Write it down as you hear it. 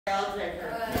I'll take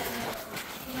her.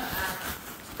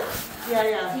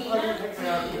 Yeah.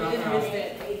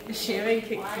 Sharon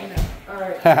kicked Teena.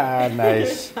 Alright.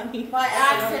 Nice. By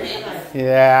accident.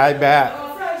 Yeah, I bet.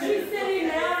 So she's sitting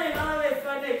down and all of a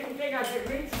sudden they can think I could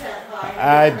reach that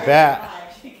high. I bet.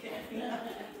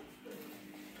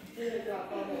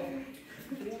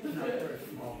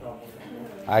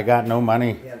 I got no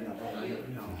money.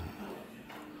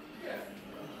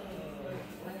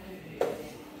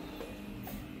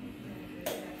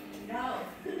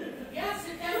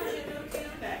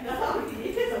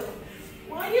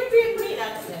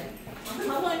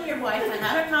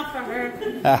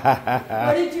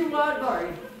 What did you want, Lori?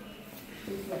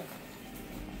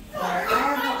 I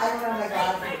don't know my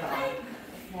glasses on.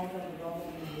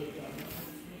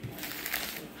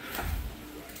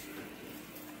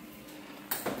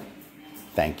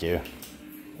 Thank you.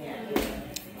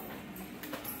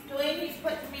 Dwayne, he's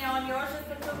putting me on yours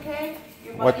if it's okay.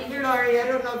 What? Here, Lori, I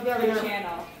don't know if you have enough.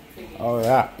 Channel. Oh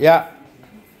yeah, yeah.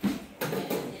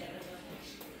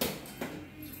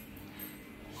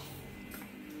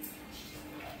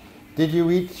 Did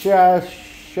you eat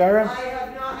Sharon? I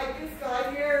have not. I just got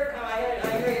here. I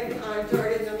had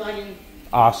Jordan the money.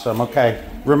 Awesome. Okay.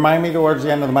 Remind me towards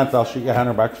the end of the month. I'll shoot you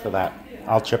 $100 for that.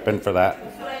 I'll chip in for that.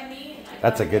 That's what I mean.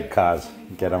 That's a good cause.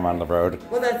 Get them on the road.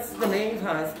 Well, that's the main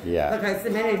cause. Yeah. Because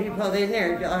the minute he pulled in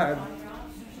there,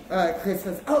 Chris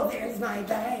was, oh, there's my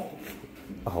bag.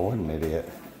 Oh, what an idiot.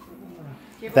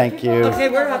 Thank you. Okay,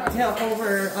 we're up to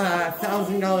over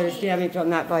 $1,000 damage on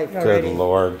that bike already. Good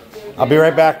Lord. I'll be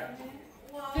right back.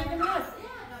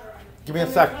 Give me a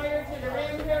sec.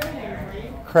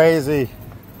 Crazy.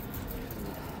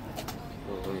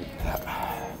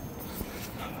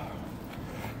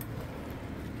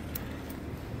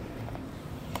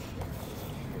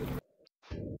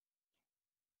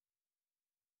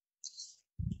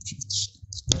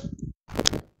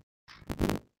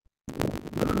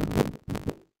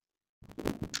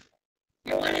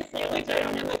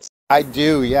 I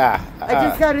do, yeah. I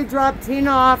just got to drop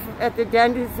Teena off at the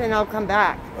dentist and I'll come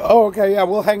back. Oh, okay, yeah,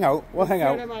 we'll hang out. We'll hang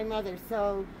out. To my mother,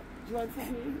 so do you want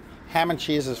something? Ham and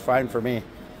cheese is fine for me.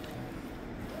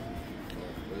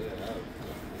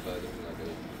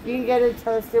 You can get a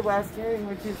toasted Western,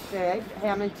 which is good.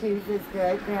 Ham and cheese is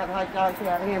good. They have hot dogs, they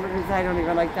have hamburgers. I don't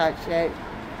even like that shit.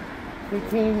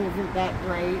 Poutine isn't that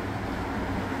great.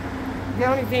 The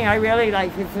only thing I really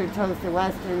like is their toasted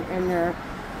Western and their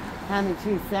ham and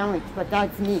cheese sandwich, but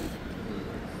that's me.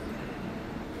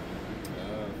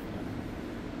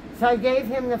 So I gave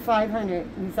him the 500.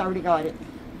 He's already got it.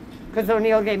 Because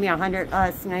O'Neill gave me 100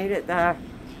 last night at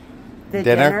the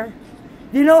dinner.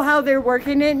 You know how they're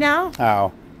working it now?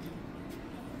 How?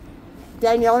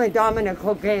 Danielle and Dominic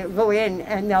will go in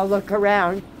and they'll look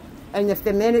around. And if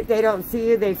the minute they don't see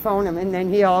you, they phone him. And then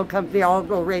they all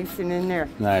go racing in there.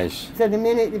 Nice. So the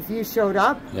minute if you showed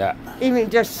up, yeah, even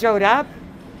just showed up,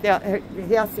 he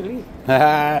has to leave.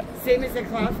 Same as a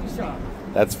coffee shop.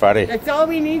 That's funny. That's all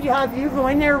we need to have you go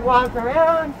in there, walk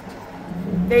around.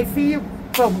 They see you,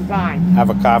 boom, gone. Have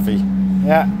a coffee.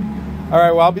 Yeah. All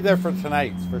right, well, I'll be there for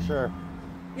tonight, for sure.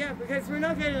 Yeah, because we're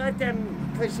not going to let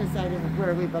them push us out of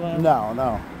where we belong. No,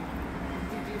 no.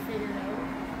 Did you figure it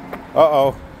out?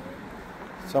 Uh-oh.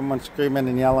 Someone's screaming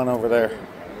and yelling over there.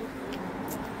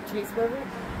 Cheeseburger?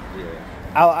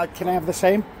 Yeah. Can I have the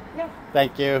same? Yeah.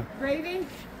 Thank you. Gravy?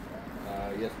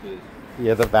 Yes, please.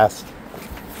 You're the best.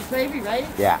 Gravy, right?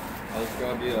 Yeah. I'll just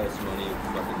grab you some money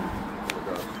fucking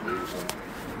across the street or something.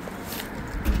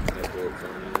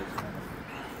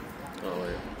 Oh,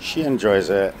 yeah. She enjoys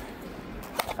it.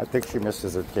 I think she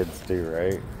misses her kids too,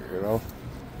 right? You know?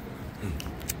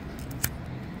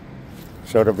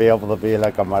 So to be able to be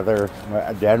like a mother,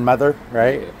 a grandmother,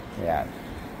 right? Yeah.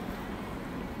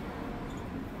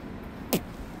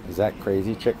 Is that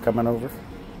crazy chick coming over?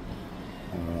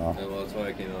 I don't know. Yeah, well, that's why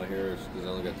I came out here, because I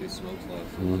only got 2 smokes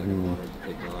left. So I wanted to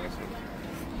take my last one.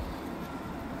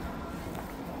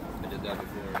 I did that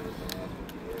before. It was the last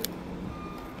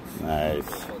one. Nice. I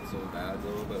felt so bad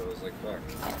though, but it was like, fuck.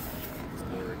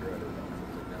 I regret it. I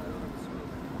was like, nah, I don't have to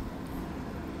smoke.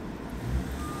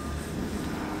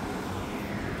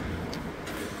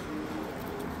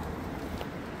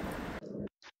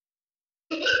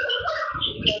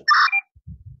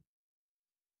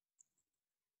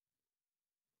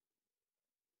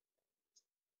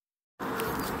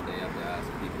 They have to ask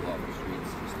people off the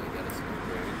streets just to get us some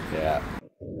break. Yeah.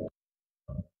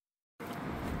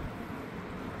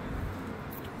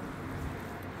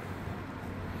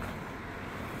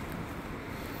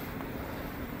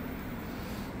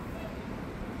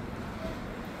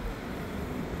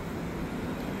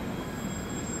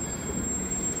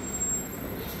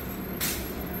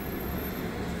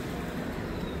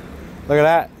 Look at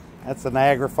that. That's the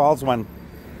Niagara Falls one.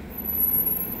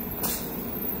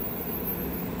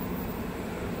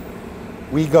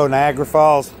 We go Niagara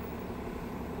Falls.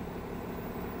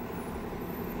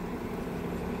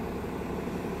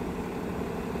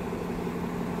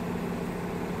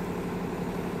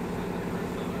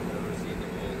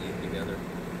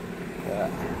 Yeah.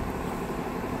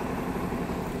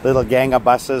 Little gang of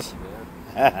buses.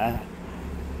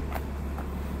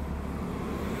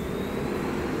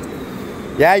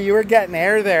 Yeah, you were getting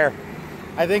air there.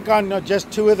 I think on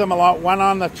just two of them, one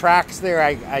on the tracks there,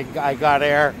 I got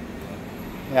air.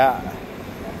 Yeah.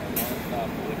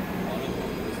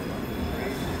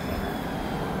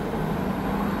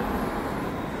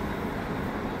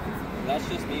 That's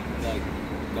just me like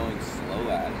going slow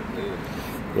at it, dude.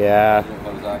 Yeah. I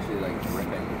was actually like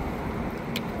ripping.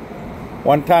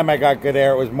 One time I got good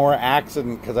air. It was more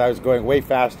accident because I was going way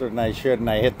faster than I should, and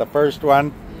I hit the first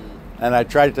one, and I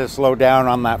tried to slow down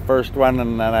on that first one,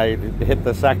 and then I hit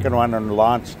the second one and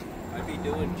launched. I'd be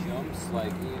doing jumps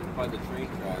like by the train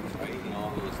tracks, right? You know, all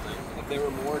those things. If they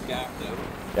were more gapped out,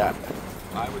 Yeah.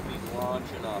 I would be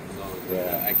launching off of those.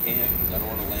 Yeah. I can't because I don't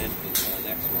want to land into the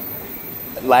next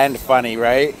one. Right? Land funny,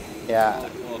 right? Yeah.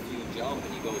 Well, if you jump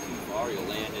and you go too far, you'll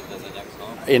land into the next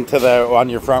hump. Into the on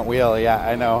your front wheel. Yeah,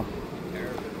 I know.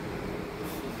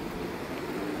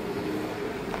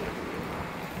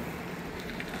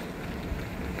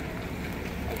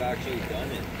 I've actually done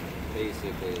it,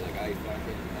 basically. Like, I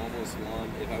fucking almost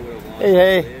launched. If I would have launched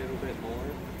Hey. a little bit more,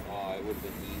 I would have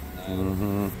been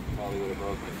eaten out. Probably would have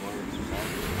broken my bones or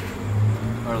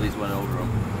something. Or at least went over them.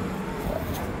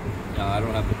 No, I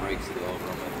don't have the brakes to go over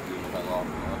them. I have to do it by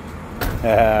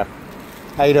law.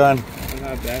 How you doing?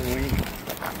 Not that Wayne.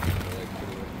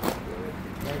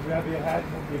 Can I grab your hat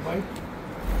and your bike?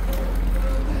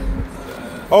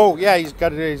 Oh yeah, he's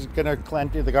gonna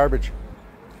empty the garbage.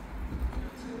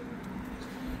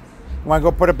 Want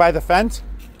to go put it by the fence?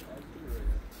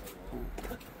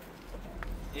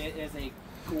 It is a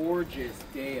gorgeous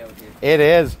day out here. It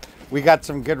is. We got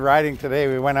some good riding today.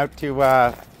 We went out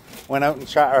and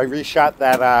shot. I reshot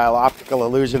that optical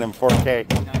illusion in 4K.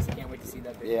 Nice. I can't wait to see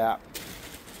that video. Yeah.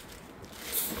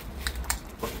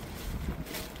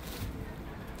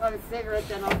 Have a cigarette,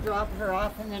 then I'll drop her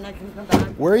off, and then I can come back.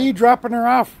 Where are you dropping her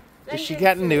off? Is she Thank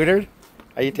getting you. neutered?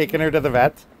 Are you taking her to the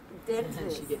vet?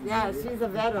 Dentist. Yeah, she's a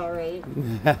vet already.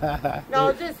 No,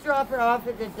 I'll just drop her off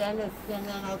at the dentist, and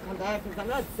then I'll come back, because I'm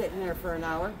not sitting there for an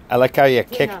hour. I like how you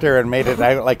Teena. kicked her and made it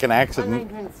out like an On accident.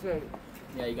 Lincoln Street.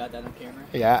 Yeah, you got that on camera?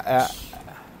 Yeah.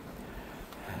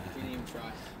 Didn't even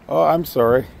try. Oh, I'm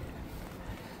sorry.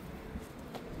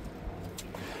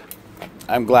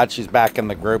 I'm glad she's back in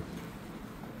the group.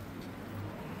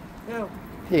 No.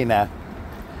 Teena.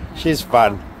 She's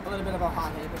fun. A little bit of a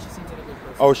hothead, but she seems like a good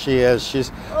person. Oh, she is.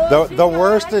 She's Oh, the Teena,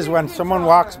 worst I is when can someone control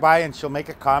walks her. by and she'll make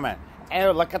a comment.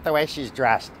 Oh, look at the way she's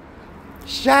dressed.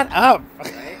 Shut up.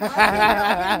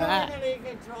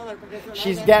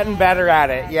 She's getting better at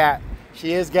it. Yeah,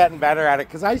 she is getting better at it.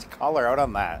 Because I call her out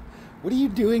on that. What are you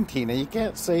doing, Teena? You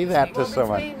can't say that to Well,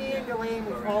 someone. between me and Dwayne,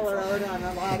 we call her out on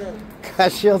a lot of...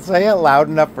 Because she'll say it loud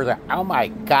enough for the, oh my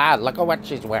God, look at what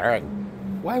she's wearing.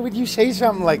 Why would you say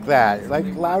something like that? Like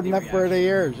loud enough for her to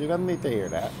hear. She doesn't need to hear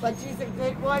that. But she's a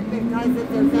good one, because if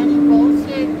there's any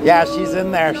bullshit... Yeah, she's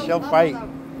in there. She'll come fight. up.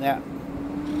 Yeah.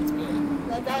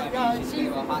 But that, She's a she's...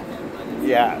 bit of a hothead, but it's-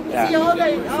 Yeah. See,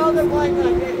 Yeah. all the ones,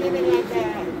 like, even at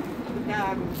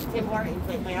Tim Hortons,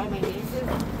 like all my nieces,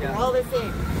 they're all the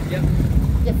same. Yep.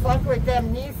 You fuck with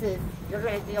them nieces, you're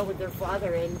going to deal with their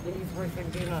father, and he's worse than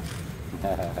Teena.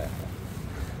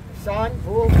 Sean,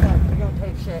 bullfuck, we don't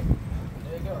take shit.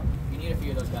 There you go. You need a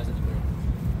few of those guys in the group.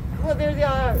 Well, they're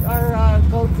our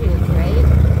go-tos, right?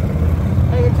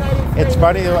 Like, I try to It's explain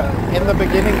funny, to them. in the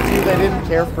beginning too, they didn't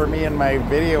care for me and my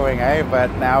videoing, but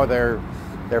now they're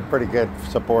pretty good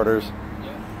supporters.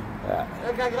 Yeah.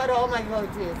 Like, I got all my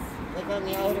go-tos, like on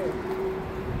the outer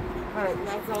part.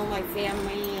 That's all my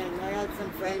family, and I got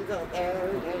some friends out there,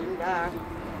 and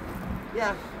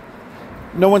yeah.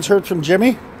 No one's heard from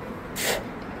Jimmy?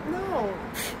 No.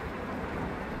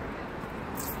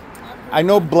 I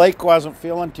know Blake wasn't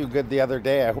feeling too good the other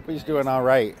day. I hope he's doing all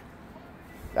right.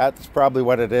 That's probably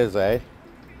what it is, eh?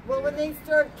 Well, when they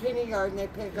start kindergarten, they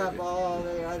pick up all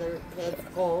the other kids'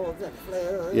 colds and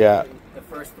flus. Yeah. The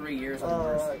first 3 years are the Oh,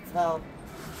 worst. it's hell.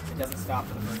 It doesn't stop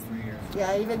for the first 3 years.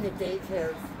 Yeah, even the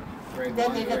daycares. Grade Then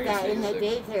one, they get grade that, two, in the six.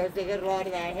 daycares, they get a lot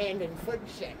of that hand and foot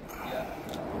shit. Yeah.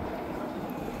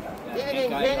 Even in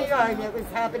kindergarten, it was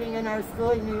happening in our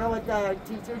school, and you know what the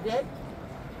teacher did?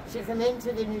 She come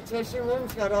into the nutrition room,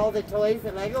 she got all the toys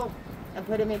and Lego, and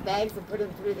put them in bags and put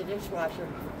them through the dishwasher.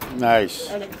 Nice.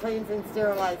 And it cleans and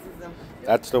sterilizes them.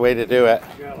 That's the way to do it.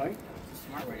 Yeah, like.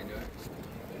 Smart way to do it.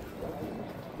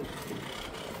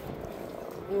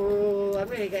 Ooh, I'm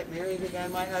gonna get married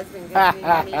again. My husband gives me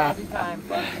money every time.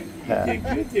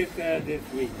 You did good this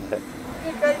week.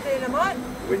 You good in a month.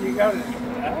 When you got it,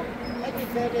 huh? I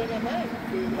did good in a month.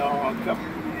 No, a couple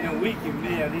in a week you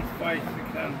made at least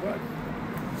 $500-600.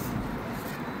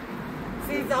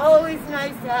 See, it's always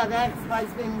nice to have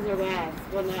ex-husbands or wives.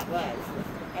 Well, not wives.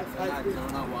 Ex-husbands. No,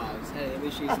 not wives. Hey, at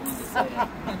least she's the one to say it.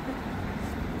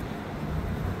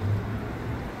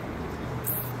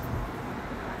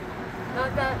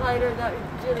 Not that lighter. That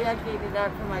Juliet gave me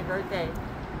that for my birthday.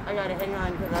 I gotta hang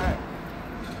on to that.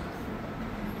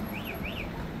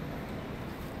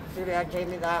 Juliet gave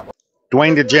me that.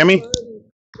 Dwayne to Jimmy.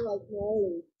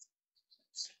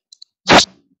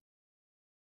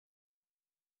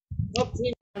 Oh,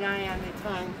 Teena and I on the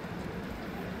time.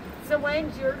 So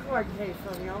when's your court case,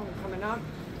 coming up?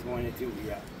 22,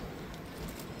 yeah.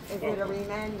 Is it a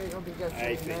remand or it'll be just a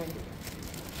I think. remand?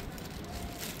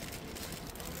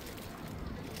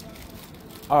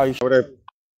 Oh, you should have.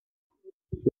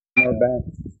 More back.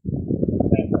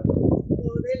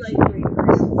 Oh, they like doing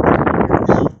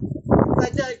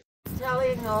but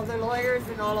telling all the lawyers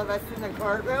and all of us in the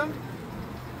courtroom,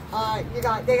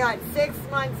 they got 6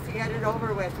 months to get it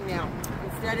over with now.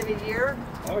 Instead of a year,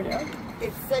 Oh, yeah?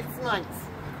 it's 6 months.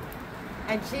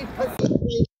 And she puts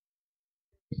you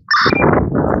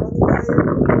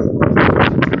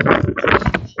got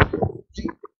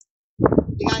 6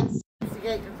 months to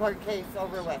get your court case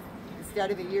over with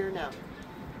instead of a year now.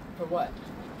 For what?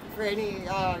 For any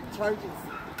charges.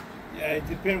 Yeah, it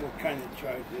depends what kind of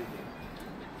charge is it.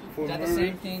 For Is that the murder,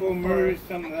 same thing for murder,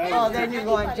 something like Oh, that. then you're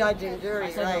going judge and jury,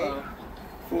 I said right? hello.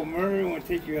 For murder, it will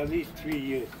take you at least 3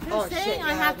 years. Oh, Who's saying shit, I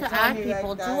yeah, have the to time add you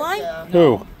people? write Do that, I?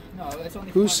 Who? No, it's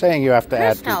only Who's for- saying you have to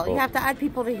add Crystal, people? you have to add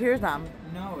people to hear them.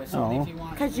 No, it's No. only if you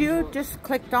want. Because you just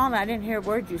clicked on. I didn't hear a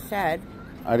word you said.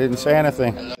 I didn't say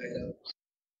anything.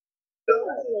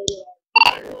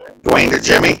 Dwayne to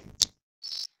Jimmy.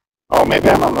 Oh, maybe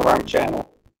I'm on the wrong channel.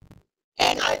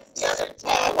 And the other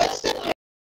what's the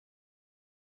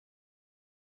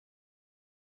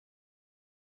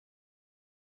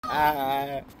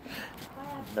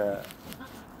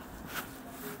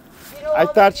I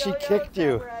thought she kicked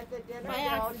you. By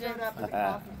accident.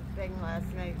 Thing last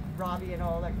night, Robbie and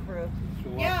all that crew. So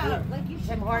what Yeah, for? like you should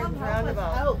Tim come Hortons help us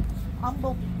roundabout. out.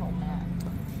 Humble people, man.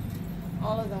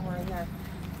 All of them were in there.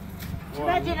 Too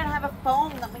bad you didn't have a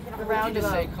phone that we could The hold You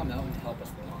just say, roundabout. come out and help us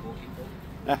with people.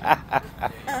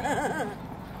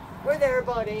 We're there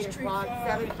about 8 o'clock, don't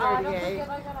 7:38. forget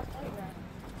I got a plate there.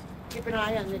 Keep an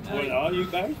eye on the What, time. all you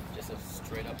guys? Just a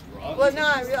straight up draw. Well,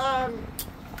 no,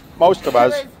 Most of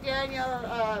us. Phyllis,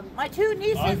 Daniel, My two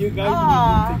nieces. All you guys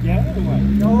Aw, will be together or what?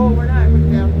 no, we're not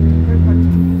with them. We're a bunch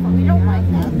of we don't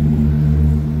like them.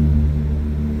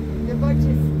 They're a bunch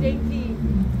of stinky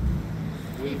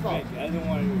What do you people. think? I don't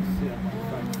want to sit on my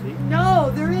front seat.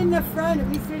 No, they're in the front and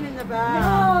we sit in the back.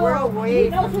 No, We're away he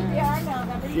knows from who they them. are now.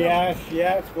 Remember you? She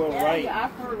asked for a Yeah, right. you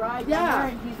asked for a ride. Yeah. remember?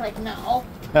 And he's like, no.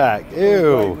 Right,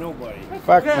 Ew. nobody.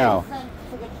 Fuck Good. no. Send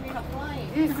to Katrina flying.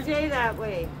 You stay that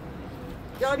way.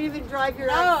 Don't even drive your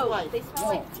No, ex-wife. they smell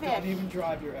like Don't fish. even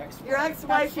drive your ex. Your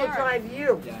ex-wife will Sharon. drive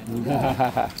you. Yeah, I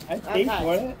know. I paid Okay.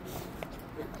 for it.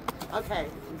 Okay,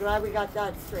 I'm glad we got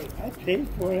that straight. I paid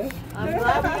for it. I'm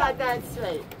glad we got that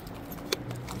straight.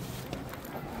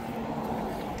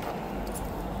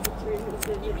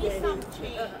 Give me some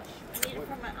change. I need it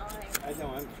for my eyes. I know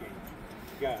I'm changed.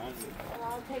 Got 100. Well,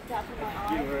 I'll take that for my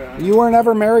Give eyes. her 100. You weren't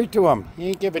ever married to him. He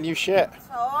ain't giving you shit.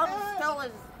 So I'm still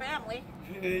his family.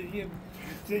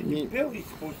 Billy's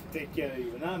supposed to take care of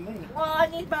you, not me. Well, I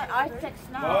need my eyes fixed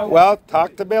now. Well,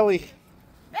 talk to Billy.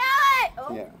 Billy!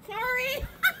 Oh, Yeah. sorry.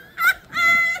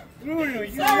 Bruno,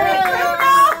 you Sorry, left.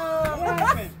 Bruno. What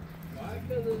happened?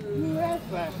 You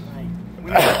left last night.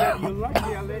 When I said you lucky,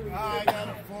 I let you. I got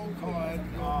a phone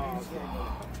call.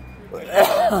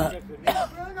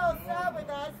 Bruno sat with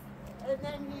us, and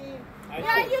then he...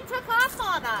 Yeah, you took off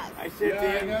on us. I said to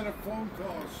him, got a phone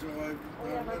call, so I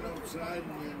went outside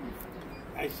and then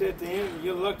I said to him,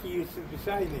 you're lucky you sit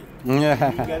beside me. He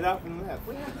Yeah. got up and left.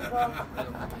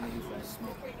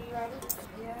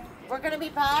 We're going to be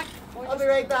back. We're I'll be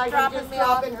right back. I'm dropping just me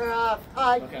dropping her off.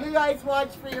 You guys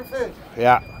watch for your food.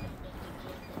 Yeah.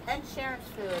 And Sharon's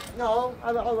food. No,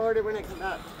 I'll order when I come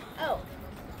back. Oh.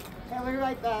 I'll be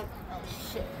right back. Oh,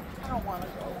 shit. I don't want to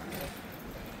go.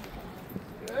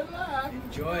 Good luck.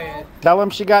 Enjoy it. Tell him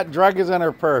she got drugs in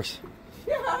her purse.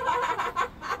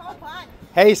 How much?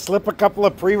 Hey, slip a couple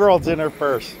of pre-rolls in her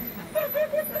purse.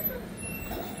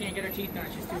 can't get her teeth done.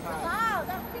 She's too hot. Wow,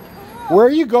 that would be cool. Where are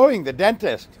you going? The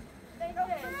dentist? They go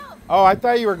girls. Oh, I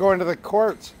thought you were going to the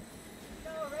courts.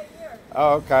 No, right here.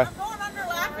 Oh, okay. I'm going under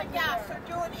laughing gas. They're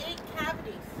doing 8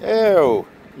 cavities. Ew,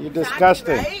 you're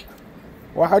disgusting. Right?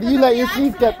 Well, how do you let your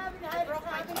teeth get? I broke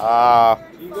my teeth. Ah,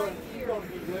 You going to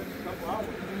be there in a couple hours.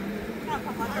 Not a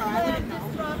couple hours, I wouldn't know.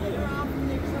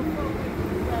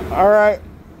 all right.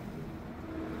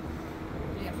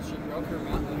 Yeah, so she broke her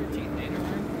mouth and her teeth made her.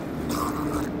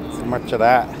 So much of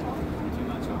that. Too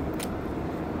much, huh?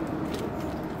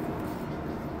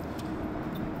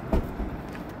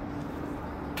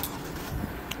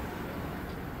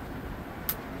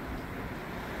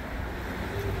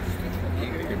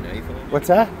 You got your knife on? What's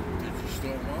that? Did you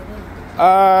still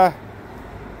want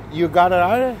it? You got it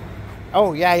on it?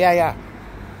 Oh, yeah.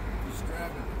 Just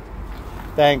grab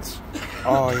it. Thanks.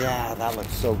 Oh, yeah, that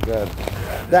looks so good.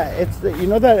 That it's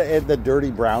the the dirty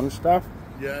brown stuff.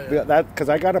 Yeah. That because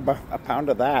I got a pound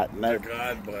of that. And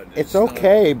God, but it's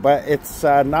okay, but it's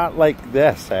not like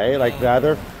this, eh? Like the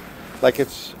other. Like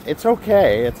it's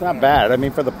okay. It's not bad. I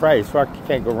mean, for the price, fuck, you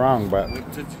can't go wrong. But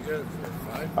What did you get it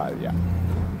for? 5? 5, yeah.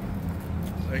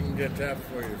 I can get that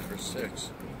for you for 6.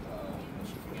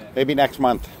 Maybe next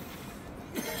month.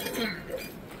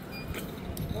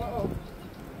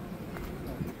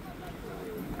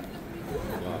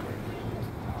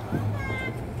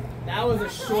 That was a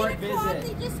short visit.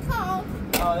 They just called.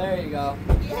 Oh, there you go.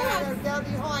 Yeah, they're down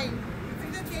behind. It's a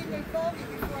good thing they called me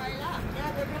before I left.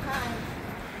 Yeah, they're behind.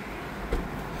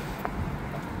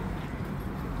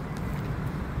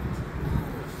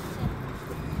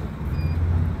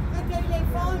 Good thing they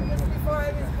phoned just before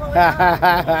I was pulling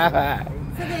out.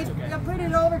 So they put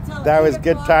it over till That was 8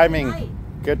 good o'clock at timing. night.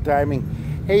 Good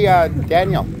timing. Hey,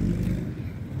 Daniel.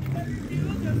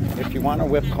 If you want to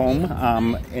whip home,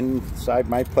 inside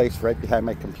my place, right behind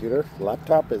my computer,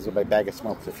 laptop is my bag of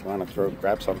smokes. If you want to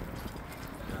grab some.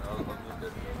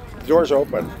 Door's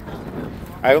open.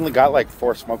 I only got like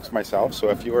 4 smokes myself, so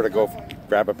if you were to go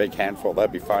grab a big handful,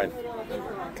 that'd be fine.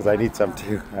 Because I need some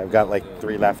too. I've got like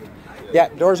 3 left. Yeah,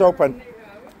 door's open.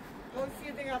 Go see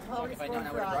if they got powder If I done,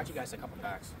 I would have brought you guys a couple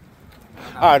packs.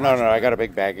 Oh, no, I got a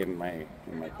big bag in my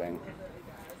thing.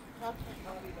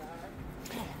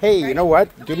 Hey, you know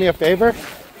what? Do me a favor.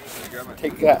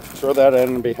 Take that. Throw that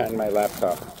in behind my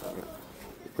laptop.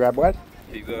 Grab what?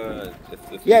 You got.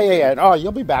 Yeah. Oh,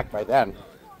 you'll be back by then.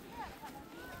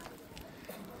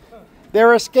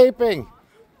 They're escaping.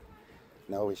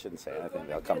 No, we shouldn't say anything.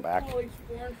 They'll come back.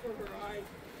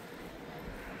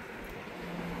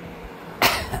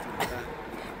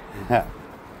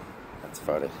 That's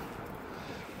funny.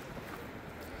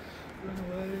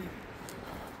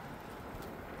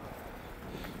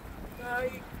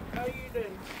 How you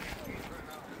doing?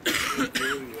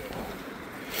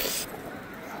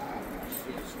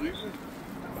 Sleeping?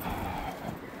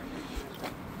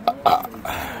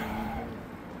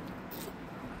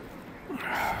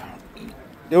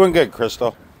 Doing good,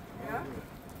 Crystal. Yeah?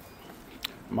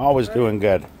 I'm always doing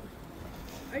good.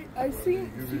 I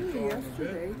seen you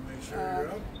yesterday.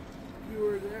 You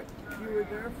were there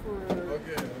for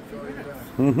Okay, I'll call you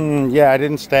back. Yeah, I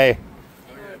didn't stay.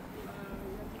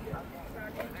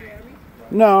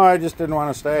 No, I just didn't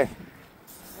want to stay.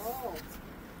 Oh.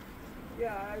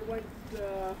 Yeah, I went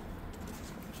to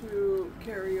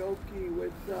karaoke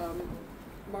with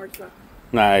Martha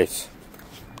Nice.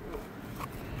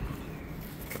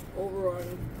 over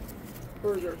on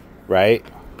Burger. Right?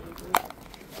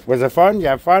 Was it fun? You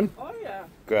have fun? Oh yeah.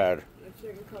 Good. I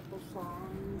sang a couple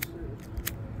songs.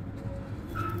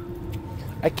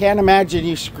 I can't imagine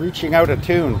you screeching out a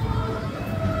tune.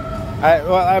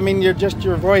 I mean, your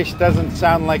voice doesn't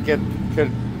sound like it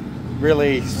could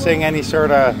really sing any sort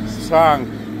of song.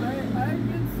 I've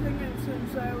been singing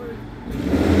since I was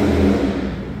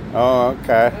Oh,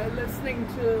 okay. listening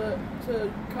to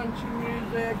country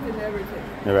music and everything.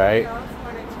 You're right.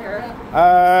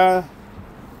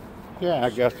 Yeah, I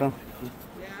guess so.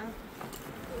 Yeah.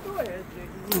 Go ahead,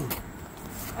 Jake.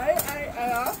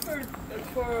 I offered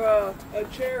for a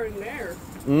chair in there.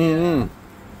 Mm-hmm.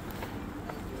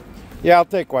 Yeah, I'll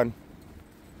take one.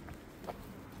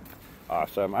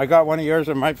 Awesome. I got one of yours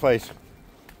in my place.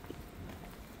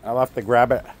 I'll have to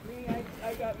grab it. Me,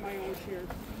 I got my own chair.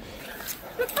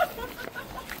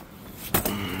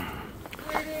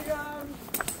 Where did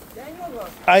Daniel go?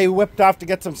 I whipped off to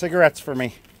get some cigarettes for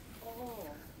me. Oh.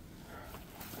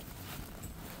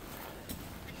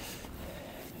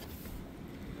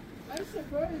 I'm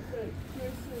surprised that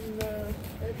Chris and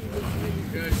Eddie was You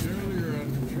guys earlier on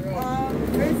the trail.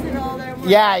 Chris and all them were.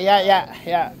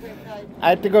 Yeah. I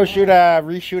had to go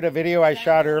reshoot a video I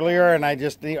shot earlier, and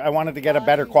I wanted to get a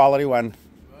better quality one.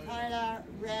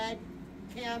 Red,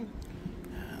 Kim,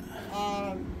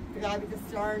 the guy with the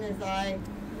star in his eye.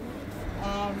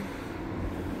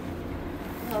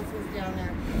 Who else was down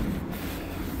there?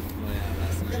 Oh yeah,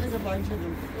 last There night. was a bunch of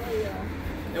them. Oh, yeah.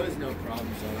 There was no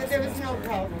problems though. But there was no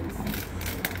problems.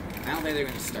 I don't think they're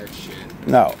gonna start shit.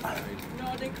 No.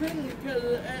 No, they couldn't because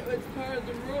it was part of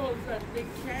the rules that they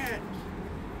can't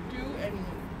do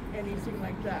anything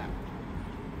like that.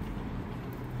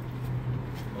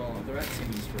 Well, they're at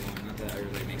Timmy's for one. Not that it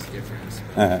really makes a difference.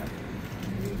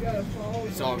 You gotta follow.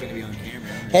 It's all gonna be on camera.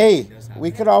 Hey,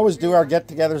 we could always do our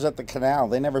get-togethers at the canal.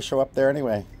 They never show up there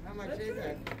anyway. How much is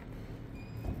it?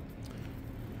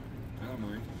 I don't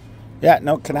mind. Yeah,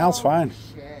 no, canal's fine.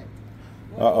 Shit.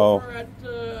 Uh-oh. Over at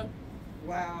the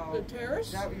Wow.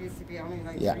 terrace? That used to be only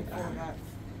like Yeah. $3, $4.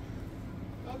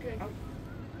 Okay.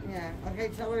 Yeah. Okay,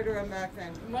 tell her to run back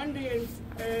then. Monday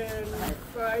and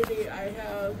Friday I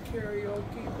have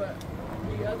karaoke, but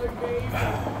the other days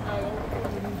I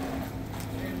open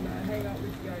and hang out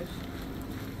with you guys.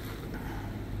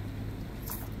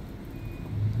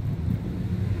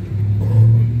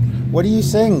 What do you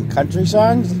sing? Country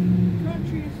songs?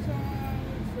 Country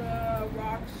songs,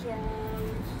 rock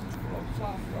songs, well,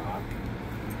 soft rock.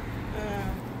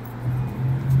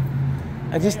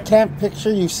 I just can't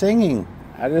picture you singing.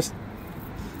 I just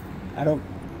I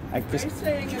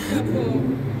sang a couple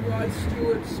Rod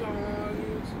Stewart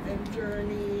songs and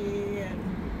Journey and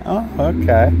Oh,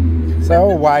 okay. So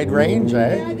wide range,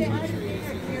 eh? Yeah, they had a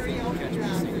karaoke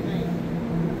last night.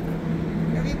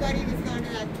 Everybody was going to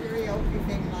that karaoke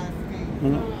thing last night.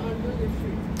 on River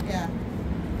Street Yeah.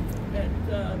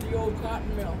 at the old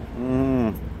cotton mill.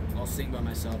 Mm. I'll sing by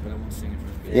myself, but I won't sing in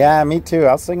front of you. Yeah, me too.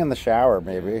 I'll sing in the shower,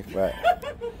 maybe. But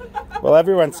well,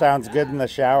 everyone sounds good in the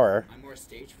shower. I'm more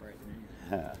stage fright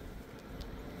than anything.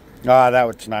 Oh, that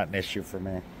was not an issue for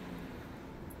me.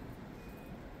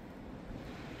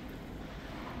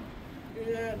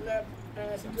 Yeah, that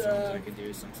Some songs I can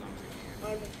do, some songs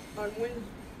I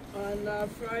can't. on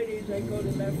Fridays I go to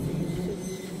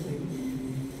Lefty's.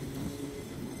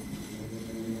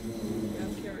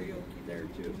 Have karaoke there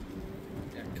too.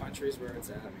 Yeah, country's where it's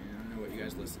at, man. I don't know what you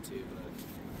guys listen to,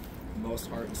 but most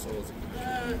heart and soul is in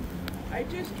country. I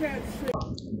just can't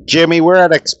sing. Jimmy, we're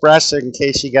at Express in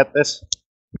case you get this.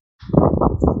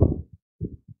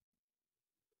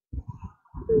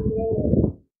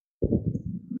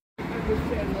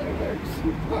 Understand lyrics.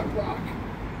 Pop rock.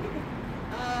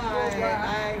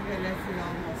 I could listen to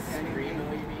almost anything.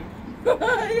 Screamo, you mean? Yeah.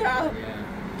 Yeah.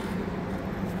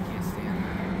 Can't stand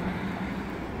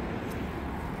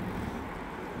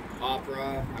that. Opera,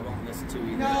 I won't listen to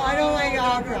either. No, I don't like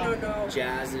opera. No.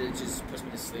 Jazz, it just puts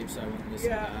me to sleep, so I won't listen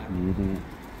Yeah. to that. Mm-hmm.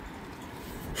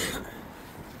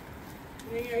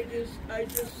 I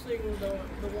just sing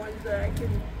the ones that I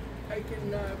can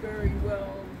very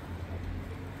well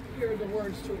hear the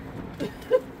words to.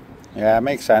 Yeah, it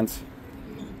makes sense.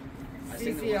 I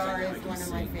sing the ones I know I CCR is can one of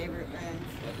my sing. favorite bands.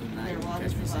 Let them not Their even Water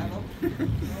catch me Survival. singing.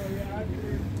 Oh yeah, I've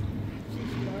heard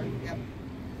CCR. Yep.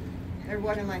 They're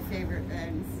one of my favorite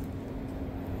bands.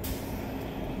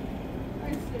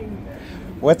 I sing that.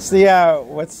 What's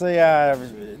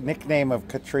the nickname of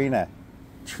Katrina?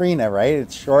 Trina, right?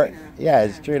 It's short. Trina. Yeah,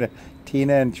 it's Trina.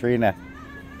 Teena and Trina.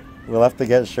 We'll have to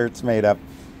get shirts made up.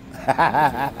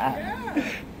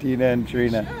 Teena and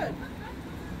Trina. Should.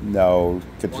 No,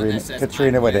 Katrina. says,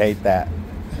 Katrina "I'm would with." hate that.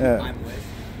 Yeah. I'm with.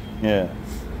 Yeah.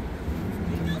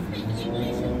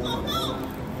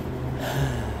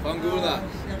 Pangula.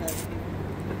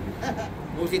 Shut up.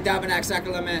 Multi tabanak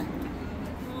sakalame.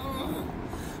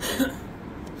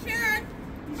 Sharon,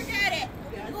 forget it.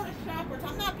 I go to Shoppers.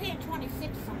 I'm not paying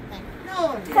 26 something.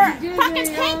 No, did For you do fucking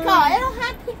the, pink eye. I don't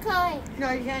have pink eye.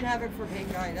 No, you can't have it for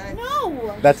pink eye. That's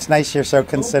No. That's nice. You're so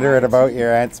considerate about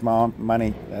your aunt's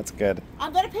money. That's good.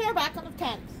 I'm going to pay her back on the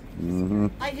 10th. Mm-hmm.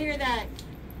 I hear that.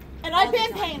 And I've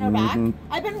been paying her back. Mhm.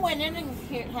 I've been winning and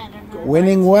handing her.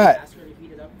 Winning what? Ask her to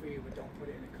heat it up for you, but don't put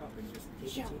it in a cup and just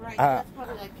take Yeah, it to right. Ah. That's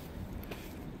probably like,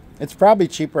 It's probably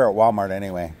cheaper at Walmart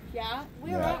anyway. yeah,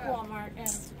 we were Yeah. at Walmart and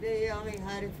They only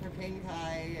had it for pink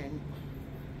eye and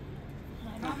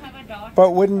I don't have a doctor.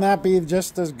 But wouldn't that be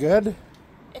just as good?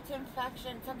 It's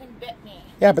infection. Something bit me.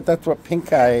 Yeah, but that's what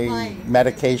pink eye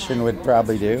medication would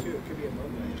probably do. It could be a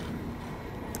mug light.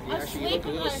 You I'm actually look a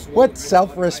sleeping little like- swollen. What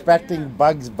self-respecting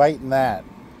bugs biting that?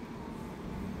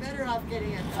 better off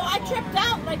getting it. So I tripped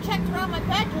out and I checked around my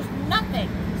bed. There's nothing.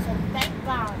 So thank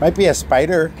God. Might be a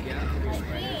spider. Yeah, there's I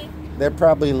right. see. They're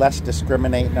probably less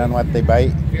discriminating on what they bite.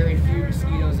 Very few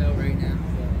mosquitoes out right now,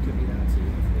 so it could be that too.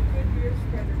 Good beer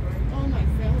spreader, right? Oh, my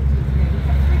phone is getting.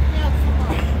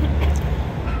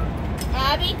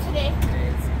 Abby today. Hey,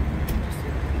 it's just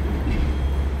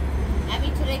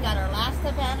Friday, got her last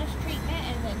advantage treatment,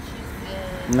 and then she's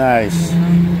good. Nice. For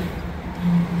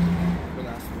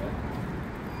last what?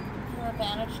 Her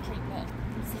advantage treatment.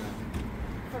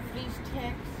 For fleas, ticks,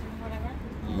 and whatever.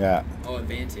 Yeah. Oh,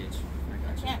 Advantage. I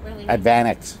got you. Can't really.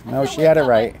 Advanix. I No, can't she had it wake up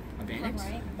right. Advantage?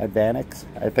 Right. Advanix.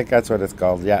 I think that's what it's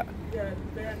called. Yeah. Yeah,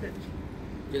 bandage.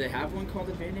 Do they have one called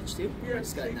Advantage too? I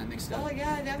just got that mixed Oh up.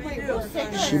 yeah, that might do. work.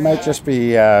 She might just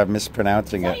be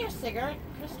mispronouncing Is that it. your cigarette,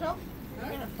 Crystal?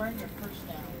 You're gonna burn your purse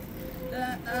down.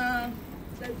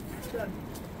 That's done.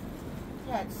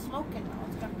 Yeah, it's smoking though.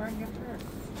 It's gonna burn your purse.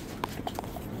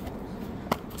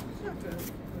 It's not good. If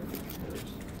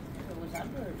it was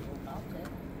under, it would melt it.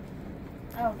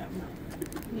 Oh, no.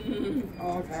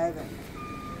 Okay then.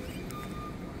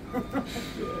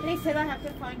 They said I have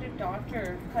to find a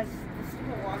doctor because the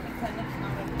stupid walking clinic's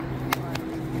not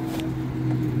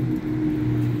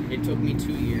a It took me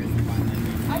 2 years to find that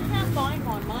thing. I can't find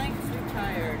one. Mine's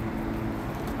retired.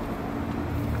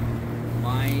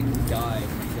 Mine died.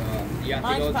 So you have to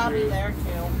Mine's go probably through. there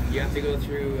too. You have to go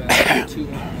through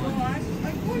 211. Well,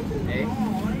 I'm going to the Hey.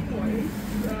 mall anyway.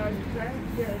 Trying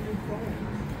to get a new phone.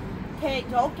 Okay,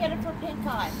 don't get it for pink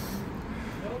eye.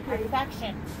 Okay.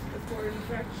 Infection. For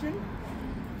infection?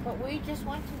 But we just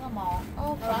went to the mall.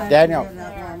 Oh, God. Daniel.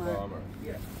 That Walmart.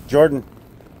 Jordan.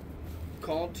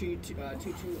 Call 211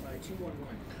 and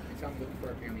tell them looking for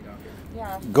a family doctor.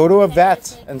 Yeah. Go to a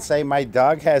vet and say my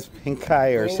dog has pink eye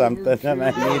or something and I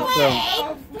need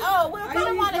some. Oh, we're I going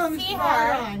to need want to some see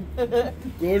Sharon. her.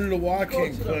 Go to the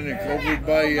walk-in clinic over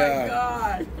by Oh my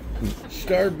God. I'll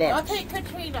Starbucks. take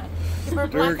Katrina. Give her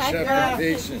They're black eye. accepting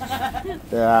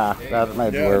patients. Yeah, that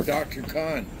might Yeah, work. Dr.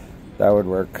 Khan. That would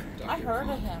work. I heard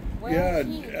of him. Where Yeah, is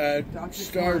he? at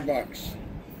Starbucks.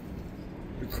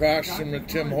 Across from the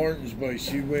Tim Hortons by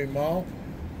Seaway Mall.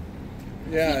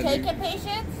 Is Yeah, he taking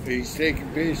patients? he's taking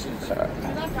patients. You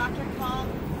got Dr. Kong,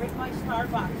 bring my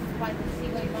Starbucks by the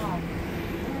Seaway Mall.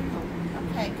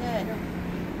 Okay, good.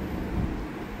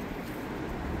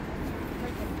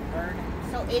 Freaking bird.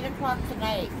 So 8 o'clock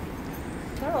tonight.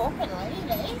 They're open late,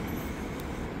 eh?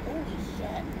 Holy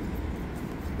shit.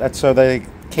 That's so they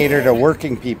cater to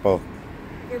working people.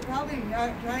 They're probably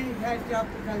not trying to catch up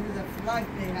because of the flood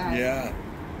they had. Yeah,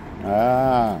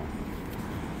 Ah.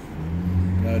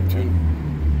 not too.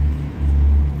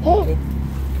 Oh.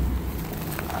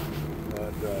 Not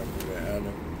for the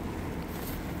Hannah.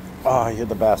 Oh, you're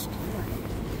the best.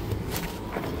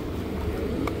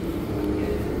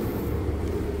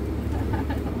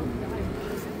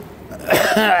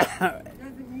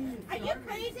 Doesn't mean it's Are you not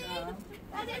crazy? good.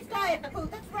 That is diet food.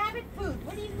 That's rabbit food.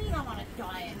 What do you mean I'm on a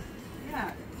diet?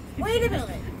 Yeah. Wait a minute.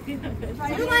 If I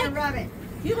You eat like- a rabbit.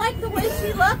 You like the way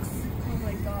she looks? Oh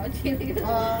my God.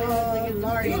 Oh,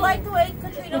 Lord. Do you like the way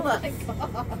Katrina looks?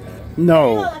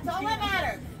 No. No, that's all that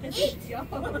matters. Eat.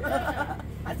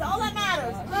 That's all that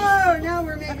matters. Oh, now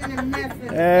we're making a mess of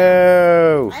it.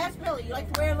 Oh. I asked Billy, you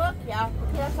like the way I look? Yeah.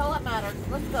 Okay, that's all that matters.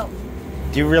 Let's go.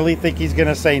 Do you really think he's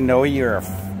gonna say no? You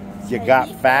Hey, got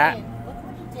he fat? did. Look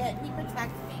what he did. He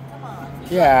protected me. Come on.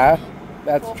 He Yeah, loves me.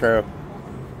 that's true.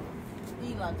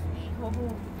 He loves me.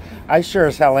 I sure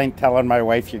as hell ain't telling my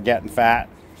wife you're getting fat.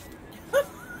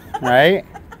 Right?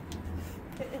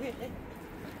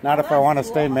 Not if I want to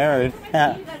stay married.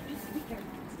 Yeah. You gotta do speaker.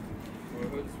 My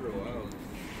hood's for a while.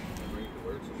 I bring it to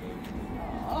work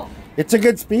sometimes. Oh. It's a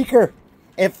good speaker.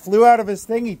 It flew out of his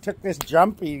thing. He took this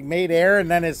jump. He made air, and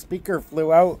then his speaker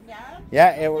flew out. Yeah? Yeah,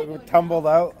 it tumbled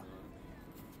out.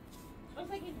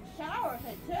 Looks like you can shower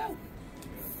with it too.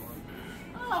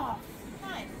 Oh,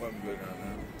 nice. I'm good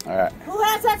on All right. Who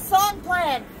has that song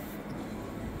playing?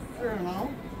 I don't know.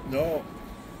 that. No,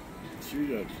 she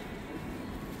does.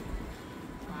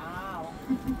 Wow.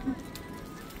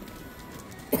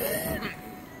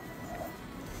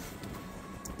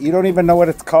 You don't even know what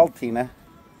it's called, Teena.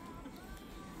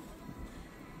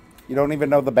 You don't even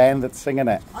know the band that's singing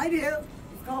it. I do.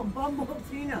 It's called Bumble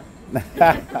Teena.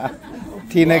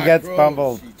 Teena Black gets Rose,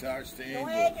 bumbled. She talks to Angel.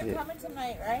 Dwayne, you're coming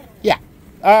tonight, right? Yeah.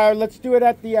 Let's do it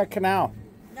at the canal.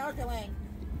 No, Dwayne.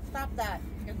 Stop that.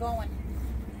 You're going.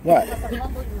 What? Like a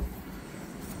bumble you.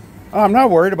 Oh, I'm not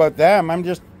worried about them. I'm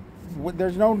just.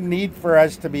 There's no need for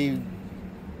us to be Well,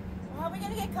 how are we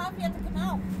going to get coffee at the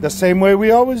canal? the same way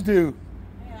we always do.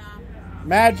 Yeah.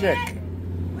 Magic.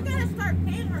 We got to start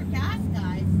paying her gas,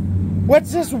 guys.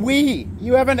 What's this we?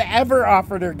 You haven't ever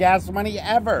offered her gas money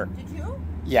ever. Did you?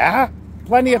 Yeah,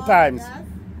 plenty of times. Yes.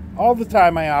 All the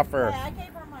time I offer. Yeah, I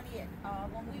gave her money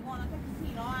when we won at the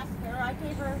casino. Ask her. I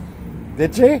gave her.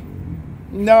 Did she?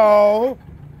 No.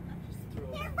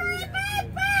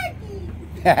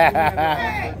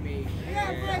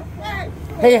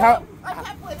 Hey, how? I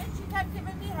kept winning. She kept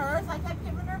giving me hers. I kept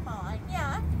giving her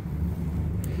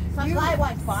Some guy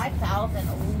wants 5,000. Ooh,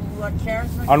 what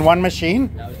Sharon's gonna On one machine?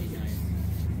 That would be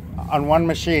nice. On one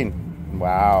machine.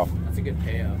 Wow. That's a good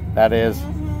payout. That is.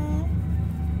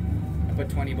 I put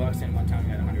 20 bucks in one time,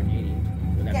 got 180.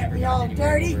 But I've Get never me gotten all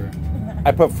anywhere dirty. over.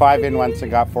 I put 5 in once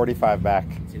and got 45 back.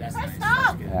 See, that's Press nice. stop.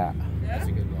 That's good. Yeah. That's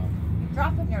a good look.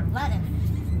 Dropping your lettuce.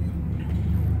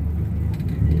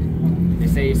 They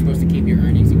say you're supposed to keep your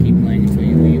earnings and keep playing until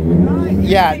you leave.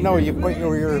 Yeah, no, you put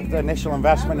your initial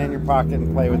investment in your pocket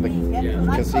and play with the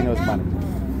casino's money.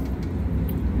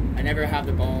 I never have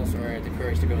the balls or the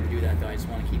courage to be able to do that, though. I just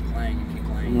want to keep playing and keep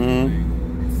playing.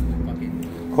 Mhm. It's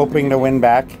fucking... Hoping to win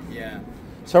back. Yeah.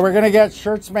 So we're going to get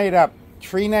shirts made up.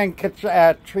 Trina and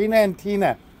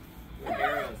Teena.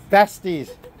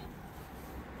 Besties.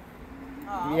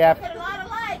 Oh, Yep. get a lot of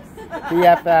likes.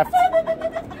 BFF.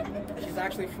 She's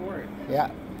actually for it. Yeah,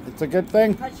 it's a good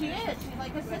thing. But she is. She's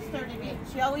like a sister to me.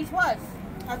 She always was.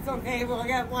 That's okay. We'll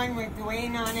get one with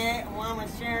Dwayne on it, one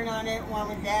with Sharon on it, one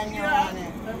with Daniel on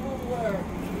it.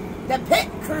 The pit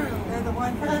crew. They're the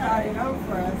ones that started out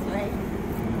for us, right?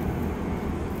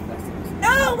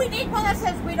 No, we need one that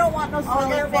says we don't want no Oh, smelly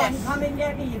there fish. one. Come and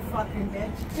get me, you fucking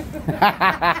bitch.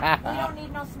 We don't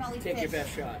need no smelly Take fish. your best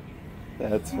shot.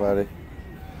 That's funny.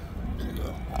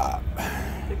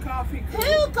 The coffee crew.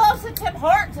 Who goes to Tim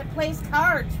Hortons and plays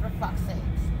cards, for fuck's sakes?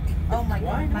 Oh my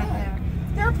Why god, my not? hair.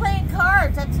 They're playing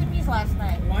cards at Timmy's last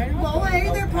night. Why not? Well, hey,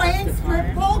 they're playing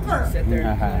script poker. Sit there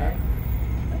and play.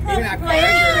 Even at Yeah,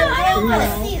 cards, I don't want to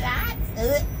No. see that.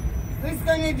 Who's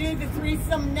going to do the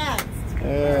threesome next? That's Uh,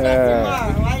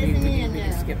 tomorrow. Why isn't he in we can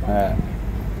there? skip on uh, that.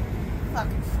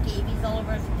 Fucking scabies all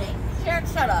over his thing. Sharon,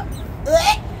 shut up.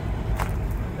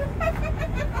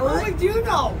 What would you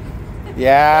know?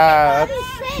 yeah, Robbie's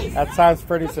face. that sounds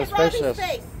pretty Look at Robbie's suspicious.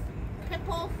 face.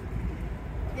 Pimples.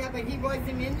 Yeah, but he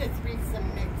wasn't in the threesome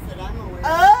mix that I'm aware of.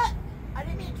 I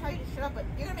didn't mean to tell you to shut up, but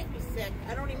you're gonna make me sick.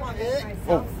 I don't even want to.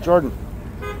 Oh, Jordan.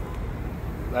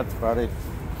 That's funny.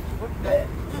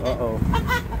 Uh-oh.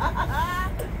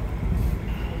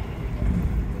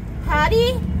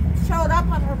 Patty showed up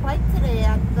on her bike today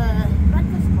at the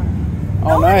breakfast club. Oh,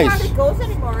 no one nice. hardly goes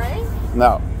anymore, eh?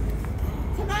 No.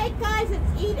 Tonight, guys,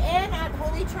 it's eat in at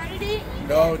Holy Trinity.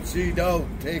 No, see, no,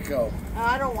 take out.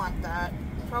 I don't want that.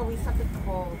 Probably something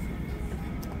cold.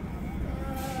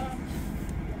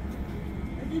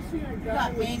 I just seen a You guy got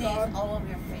with mayonnaise goggles. all over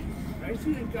your face. I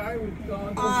seen a guy with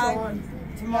goggles on.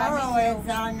 Tomorrow is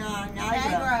on Niagara.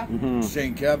 Niagara. Mhm.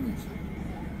 St. Kevin's.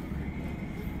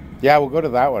 Yeah, we'll go to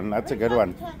that one. That's a good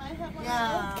one.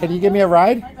 Yeah. Can you give me a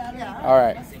ride? Yeah. All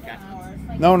right.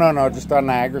 No, just on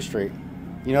Niagara Street.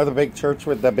 You know the big church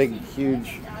with the big,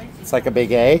 huge, it's like a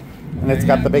big A, and it's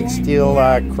got the big steel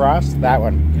cross? That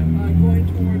one. Going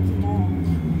towards the mall.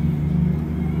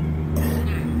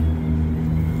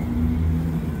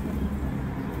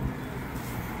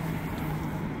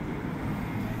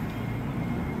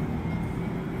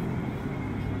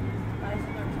 Buy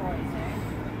some more toys, eh?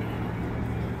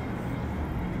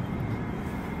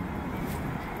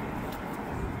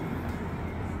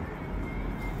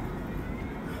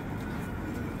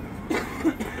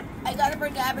 I gotta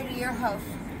bring Abby to your house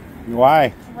Why?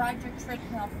 to ride your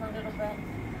treadmill for a little bit.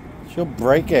 She'll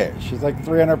break it. She's like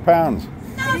 300 pounds.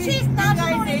 No, she's not. She's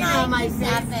guys only ain't on my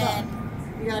 97.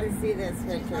 You gotta see this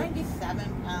She's picture.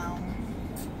 97 pounds.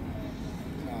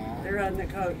 They're on the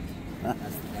couch. That's the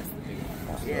big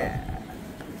one. Yeah.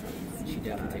 She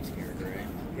definitely takes care of her, right?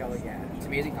 Oh, yeah. It's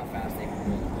amazing how fast they can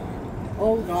roll the ball.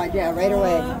 Oh, God, yeah, right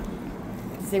away.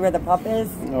 See where the pup is?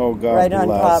 Oh, God Right on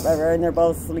bless. top of her, and they're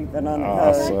both sleeping on the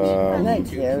couch. Awesome. Isn't that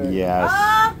cute? Yes.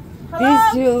 Ah, These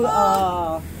hello? two,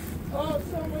 Oh,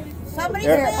 somebody. Somebody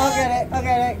There- said. I'll get it, I'll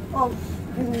get it. Oh,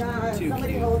 can Too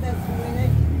somebody cute. hold this for a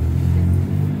minute?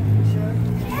 Sure.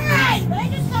 Hey, I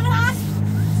just got asked.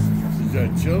 Is that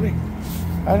chili?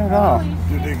 I don't know.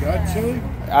 Do they got chili?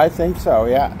 I think so,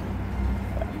 yeah. You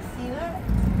see that?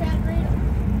 Can't read it.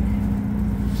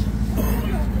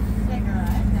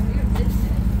 Cigarette. Now we're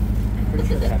business. I'm pretty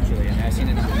sure they have chili in there. I've seen it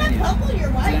in the I'm menu. gonna pull your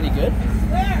Is wife. it any good?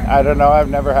 Where? I don't know. I've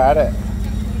never had it.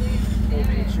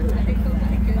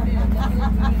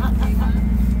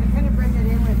 I'm gonna bring it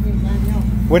in with me, Daniel.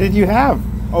 What did you have?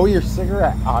 Oh, your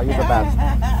cigarette. Oh, you're the best.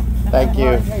 Thank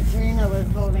you. Katrina was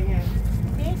holding it.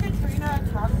 Me and Katrina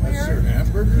talk That's their weird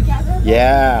hamburgers? together.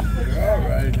 Yeah. They're all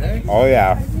right, eh? Oh,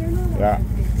 yeah. Yeah.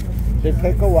 They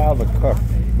take a while to cook,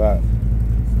 but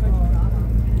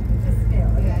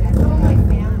Yeah, some of my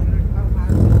family.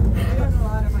 There's a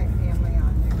lot of my family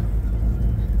on there.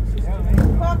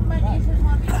 Fuckman, you just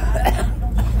want me to ask.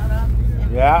 Don't shut up.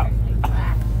 yeah.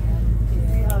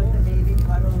 See how the baby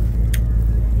cuddles?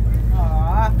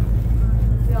 Aw.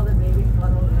 See how the baby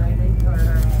cuddles right into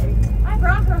her, right?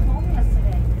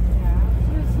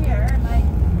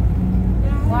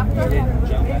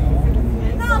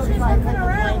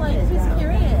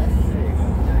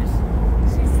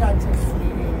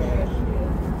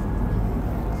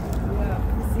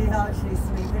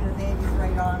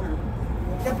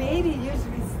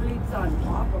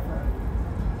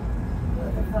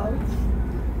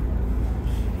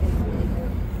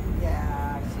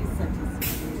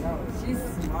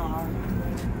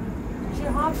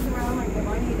 walks around like the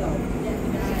bunny though.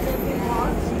 She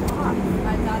walks, she walks.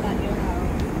 I thought I knew how.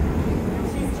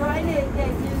 She's trying to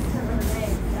get used to her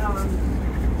legs.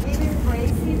 Even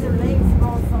Gracie, their legs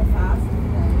go so fast,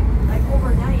 like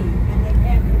overnight, and they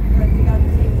can't, because they gotta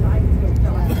take time to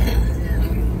adjust.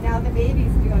 Now the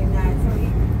baby's doing that, so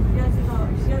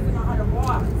she doesn't know how to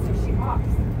walk, so she walks.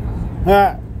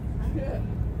 Huh.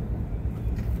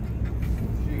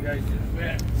 See you guys in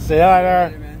bed. See you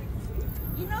later.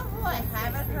 You know who I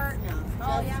haven't heard? No.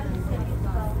 Oh, yeah.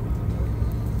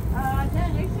 Then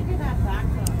you should do that back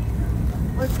though.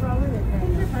 What's wrong with it Who's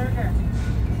then? your burger?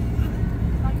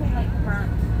 Something like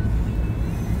burnt.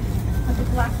 Like a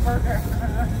black burger.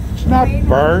 It's not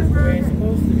burnt. The way it's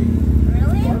supposed to be.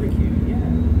 Really? Barbecue,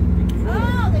 yeah.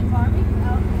 Oh, they barbecue.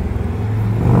 Okay.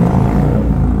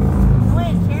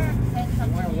 Wait, Sharon said I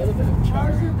want a something. little bit of char.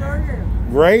 How's your burger?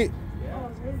 Great. Oh,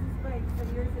 this is great. So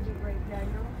yours would be great,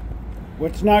 Daniel.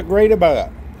 What's not great about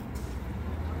it?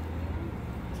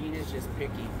 Teena's just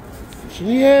picky. She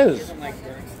She is. doesn't like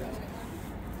burnt stuff.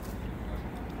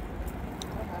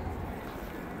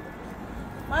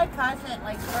 My cousin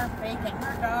likes burnt bacon.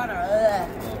 Her daughter. I love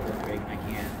burnt bacon. I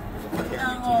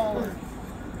can't. No.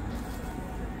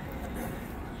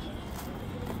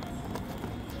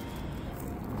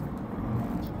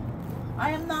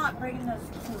 I am not bringing this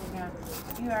to again.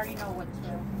 You already know what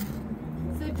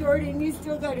to. So Jordan, you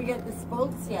still got to get the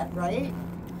spokes yet, right?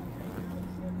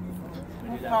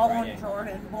 I'll do that Call Friday. one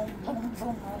Jordan. Boom, boom,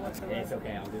 boom. All with the Yeah, it's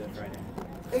okay. I'll do that Friday.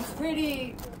 It's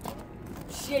pretty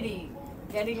shitty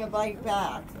getting a bike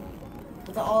back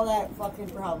with all that fucking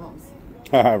problems.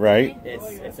 Right?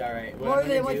 It's all right. What More I'm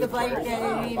than gonna what do the bike first, they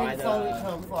I'll buy even sold it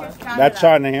to him for. Just count That's it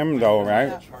up. on him though, right?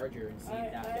 the charger and see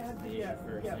if that I fixes have the to issue get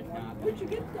first. one. If not, Where'd you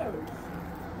get those?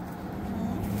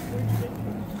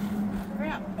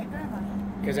 Yeah, my grandma.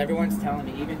 because everyone's telling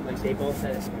me, even like they both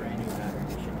said it's a brand new battery.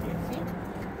 It should be.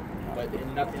 But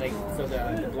nothing like so.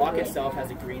 The block itself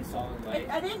has a green solid light.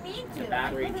 I didn't mean to. The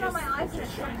battery I put it on my eyes and it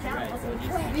just shut shines down. red, so it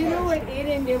needs to be You know charged. what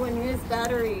Aiden did when his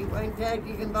battery went dead?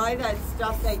 You can buy that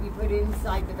stuff that you put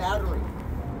inside the battery.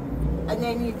 And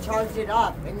then you charge it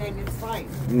up, and then it's fine.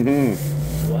 Mm-hmm.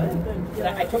 What?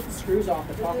 I took the screws off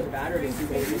the top of the battery to see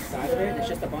what was inside of it. And it's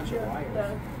just a bunch of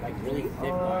wires, like really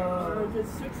thick wires. Or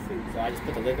just 6 feet? So I just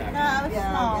put the lid back. No, it's Yeah,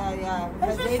 small. yeah. It's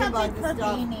Because just Aiden bought something the for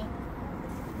stuff. Beanie.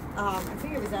 I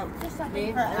think it was at Just something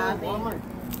Dave for Abby. Walmart.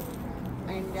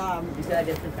 And You said I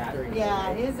did different batteries. yeah,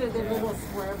 right? his are the little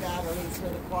square batteries for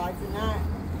the quads and that.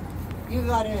 You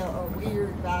got a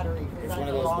weird battery. 'Cause It's that's one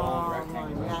of a those long long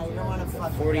rectangle one. Yeah, ones, you don't want to fuck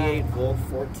with 48 that. volt,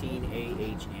 14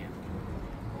 AH amp,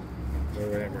 or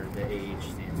whatever the AH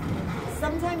stands for.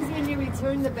 Sometimes when you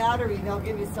return the battery, they'll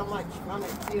give you so much from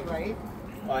it too, right?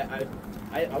 Well,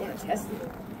 I want to test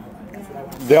it. That's what I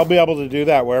want to They'll be able to do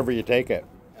that wherever you take it.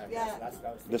 Yeah. That's what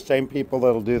I was The thinking. same people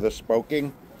that'll do the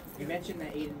spoking. You mentioned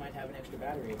that Aiden might have an extra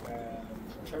battery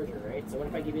charger, right? So what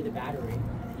if I give you the battery and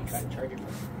then you try to charge it from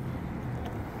it?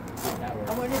 How would that I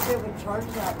work? wonder if it would charge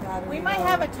that battery. We might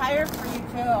have a tire for you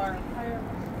too, or a tire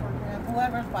for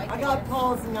whoever's bike I it got is.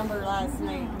 Paul's number last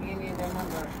night. He gave me their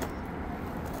number.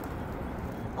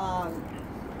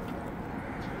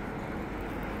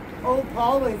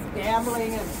 Paul was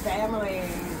gambling and family.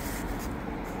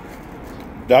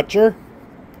 Dutcher?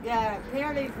 Yeah,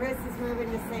 apparently Chris is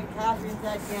moving to St. Catharines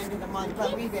at the end of the month,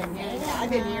 but we've been hearing that. I've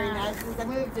been hearing that since I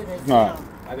moved to this Huh. town.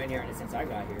 I've been hearing it since I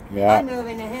got here. Yeah. I'm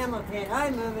moving to Hamilton.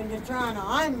 I'm moving to Toronto.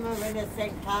 I'm moving to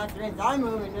St. Catharines. I'm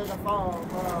moving to the fall.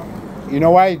 You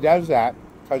know why he does that?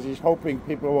 Because he's hoping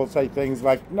people will say things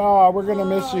like, "No, we're gonna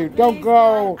miss you. Don't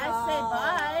go." I say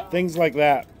bye. Things like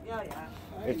that. Yeah.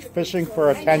 It's fishing for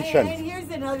And attention, here's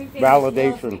another thing. that kills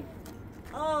validation. me.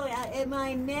 Oh, yeah,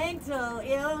 my mental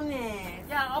illness.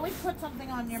 Yeah, always put something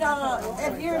on your So mental.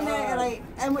 if you're like,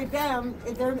 and with them,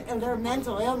 if their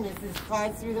mental illness is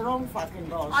caused through their own fucking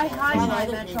bullshit. I hide not my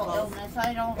other mental people's. illness.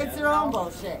 I don't. It's their own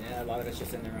bullshit. Yeah, a lot of it's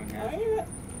just in their own head.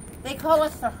 They call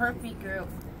us the herpy group.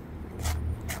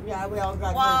 Yeah, we all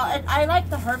got Well, herpes. I like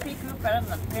the herpy group better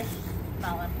than the fish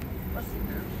smelling pussy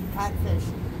group. Catfish.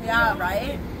 Yeah,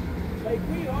 right? Like,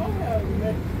 we all have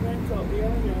mental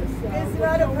illness. It's we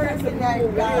not a don't have person to that go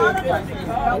got away None of us just is because.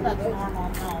 no, that's normal,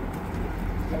 no.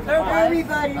 There was,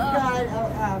 Everybody's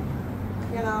got,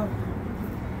 you know,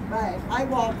 but I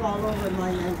walk all over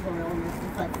my mental illness.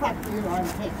 It's like, fuck you, I'm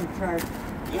taking charge.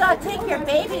 you gotta take your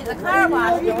baby to the car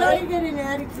wash, You gotta Dwayne. get an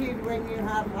attitude when you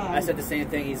have, I said the same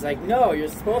thing. He's like, "No, you're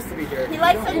supposed to be dirty." He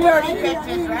likes You the don't- dirty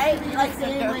bitches, right? He likes the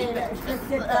saying dirty like, bitches. just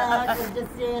sit back or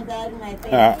just stay in bed and I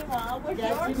think, Yeah. Well, what's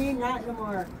Destiny, yours? not no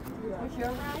more. What's your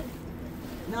ride?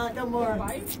 Not no more.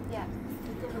 Yeah.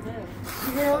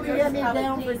 You can only get me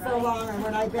down for so long, and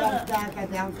when I bounce back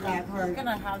You're hard.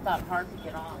 gonna have that hard to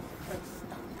get off.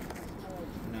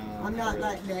 No. I'm not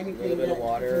letting A anything little bit of get-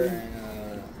 water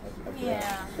and Yeah.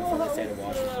 So That's what how they say to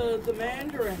wash. was the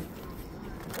mandarin?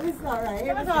 It was alright.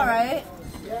 It was alright.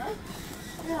 Yeah?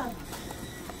 Yeah.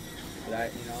 But I,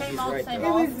 you know, Same he's old, right. same It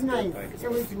though. old. was nice. Like, it's It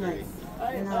was supposed to be nice.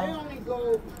 I You know. I only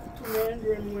go to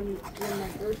Mandarin when my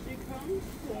birthday comes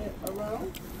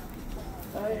around.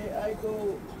 I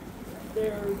go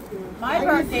there to... My I used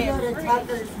to birthday go is to free.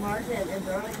 Tucker's Market in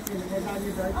Burlington. It was on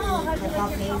your birthday. Oh, it was have you up like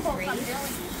your Main couple Street. from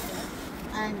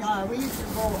And we used to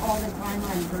go all the time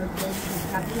on birthdays and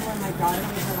stuff. Even when my daughter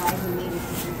was alive, we made a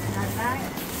tradition out of that.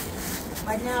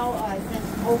 But now, since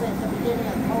COVID, the beginning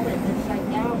of COVID, they shut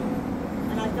down.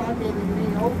 And I thought they would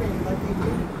reopen, but they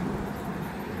didn't.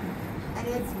 And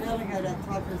it's really good at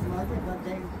Tucker's Market, but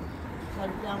they shut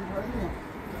it down permanent.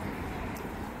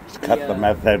 Just cut the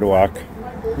meth head walk.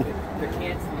 The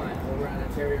Canton over on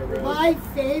Ontario Road. My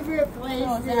favorite place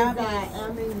Oh, is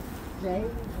Abby's. J.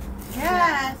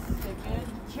 Yes.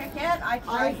 Chicken. I I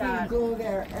tried can that. go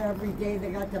there every day.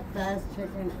 They got the best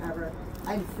chicken ever.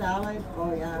 And salad.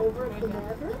 Oh yeah. Over at the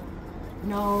market?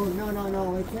 No.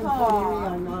 It's in Aw. Port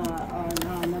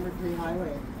on number 3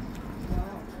 highway.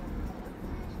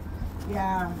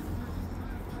 Yeah.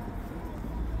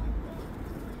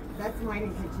 That's mine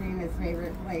and Katrina's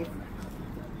favorite place.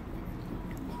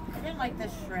 I didn't like the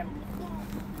shrimp.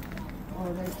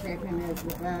 Oh, their chicken is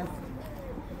the best.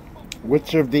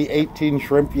 Which of the 18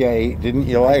 shrimp you ate didn't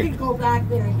you I like? could go back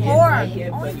there again. Four. right?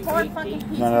 Only 4 fucking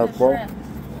pieces None out of of 4? shrimp.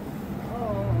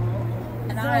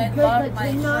 And So I good, love my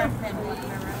Katrina. shrimp and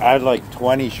whatever. I had like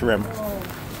 20 shrimp.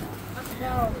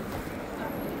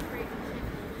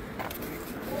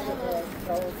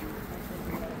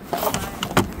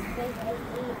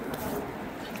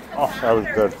 Oh, that was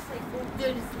good.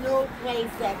 There's no place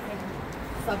that can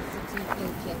substitute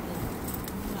their chicken.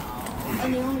 No.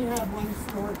 And they only have one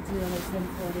store too that's in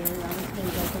Fort Area. I think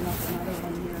they open up another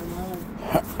one here in Welland.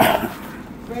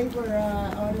 Right where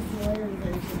Otis Lawyers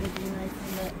is, it would be nice to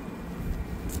let.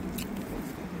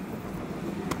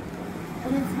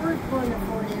 And it's worth going to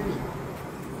Fort Erie.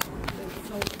 It's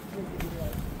so good to do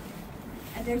it.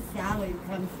 And their salad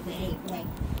comes baked. Like,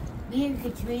 me and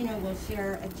Katrina will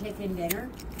share a chicken dinner.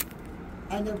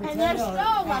 And their potatoes. And there's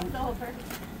no left over.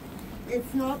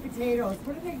 It's not potatoes.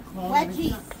 What do they call them? It's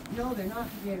Wedgies. not- No, they're not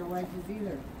potato wedges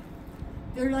either.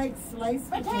 They're like sliced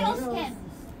Potato potatoes. skins.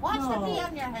 Watch the No. bee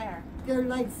on your hair. They're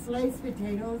like sliced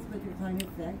potatoes, but they're kind of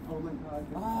thick. Oh my god.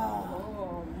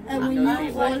 Oh. And when Those you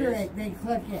big order wedges. it, they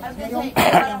cook it. I was They gonna don't say, cook it I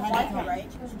ahead don't of like it, time. right?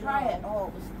 She goes, try it. Oh,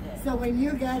 it was good. So when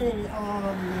you get it, oh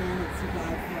man, it's a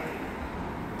die for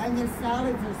it. And their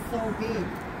salads are so big.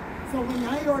 So when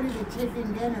I order the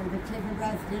chicken dinner, the chicken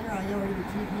breast dinner, I order the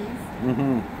 2 piece.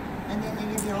 Mm-hmm. And then they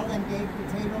give you all them big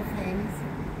potato things.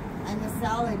 And the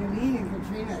salad, and me and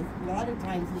Katrina, a lot of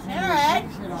times we can't Sharon, even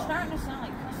finish it you're all. starting to sound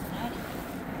like Cincinnati.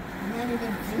 We can't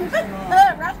even finish it all.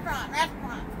 Restaurant.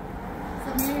 So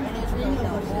me and Katrina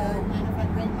will share, and then if I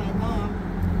bring my mom,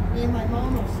 me and my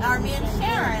mom will share. Or the me and same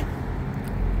Sharon. thing.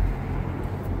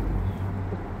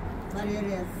 But it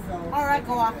is so. Or I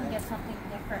go off good. and get something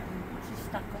different and she's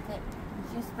stuck with it.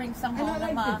 Just bring some And I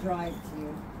home. like to drive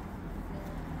too.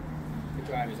 The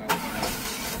driver's always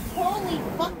nice. Holy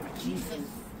fuck, Jesus.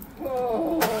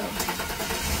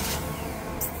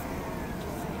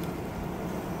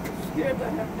 Scared the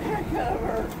heck out of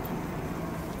her.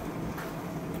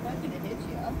 I'm not gonna hit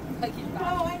you. Like you No,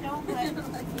 I know, but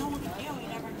no one can you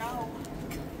never know.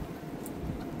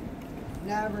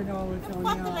 Never know what's The on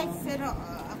fuck the did I sit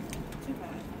too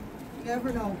bad.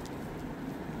 Never know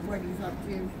what he's up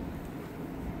to.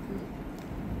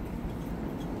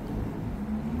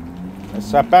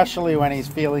 Especially when he's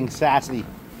feeling sassy.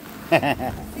 See you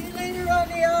later,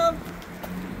 Romeo.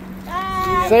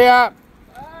 Bye. See ya!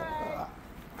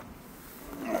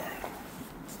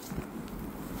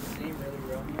 His name really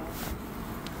Romeo?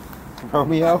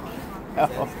 Romeo? Is that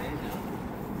his Oh, name now?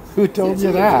 who told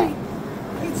you that?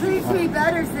 He treats me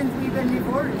better since we've been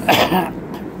divorced.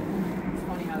 It's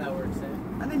funny how that works,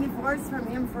 eh? I've been divorced from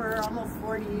him for almost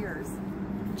 40 years.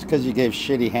 It's because you gave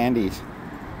shitty handies.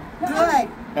 Good.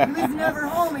 He was never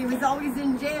home. He was always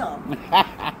in jail.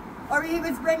 Or he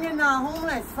was bringing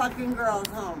homeless fucking girls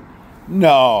home.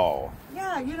 No.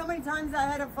 Yeah, you know how many times I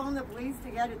had to phone the police to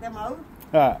get them out?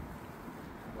 Huh.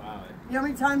 Wow. You know how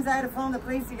many times I had to phone the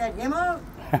police to get him out?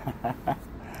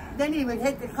 Then he would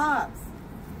hit the cops.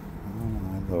 Oh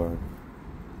my lord.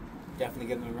 Definitely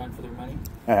give them a run for their money.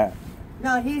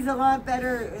 No, he's a lot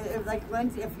better. Like,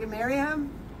 once if you marry him,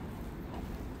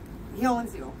 he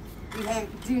owns you. You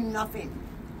can't do nothing.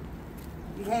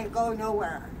 You can't go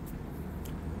nowhere.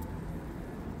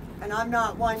 And I'm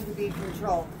not one to be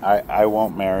controlled. I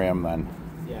won't marry him then.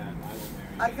 Yeah, I won't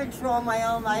marry. I control my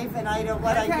own life, and I don't.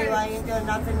 What I do, I ain't doing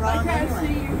nothing wrong I can't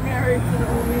anyway. see you married to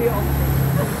O'Neill.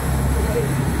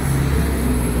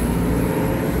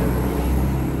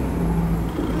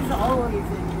 He's always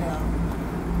in jail.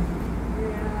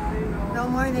 Yeah, I know. No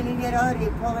more than he get out,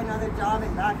 he'd pull another job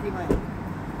and back he went.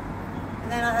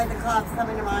 And then I had the cops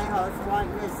coming to my house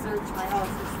wanting to search my house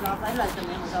and stuff. I let them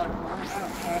in without a warrant. I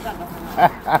don't care. I got nothing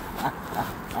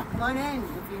on. Come on in.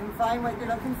 If you can find what you're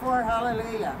looking for,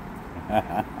 hallelujah.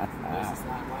 This is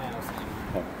not my house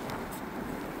anymore.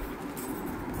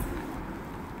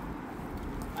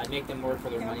 I'd make them work for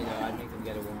their money though. I'd make them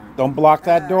get a warrant. Don't block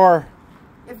that door.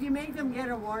 If you make them get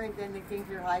a warrant, then they think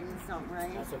you're hiding something,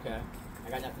 right? That's okay. I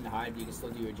got nothing to hide. You can still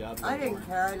do your job. I didn't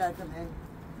care. I let them in.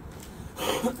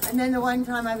 And then the one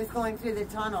time I was going through the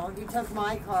tunnel, he took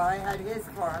my car. I had his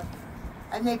car.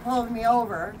 And they pulled me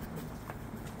over.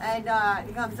 And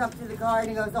he comes up to the car and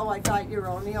he goes, "Oh, I thought you were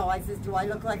O'Neill." I says, "Do I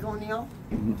look like O'Neill?"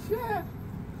 Yeah.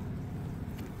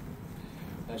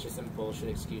 That's just some bullshit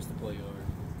excuse to pull you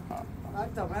over.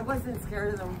 I wasn't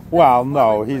scared of them. Well,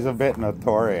 no, he's a bit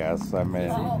notorious. I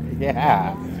mean,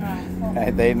 yeah.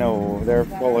 They know, they're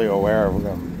fully aware of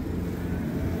him.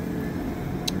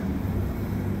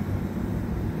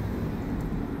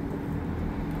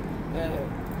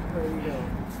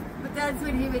 But that's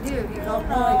what he would do. He'd go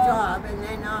pull a job and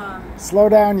then Slow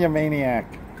down, you maniac.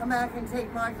 come back and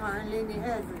take my car and leave me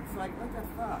his. It's like, what the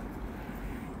fuck?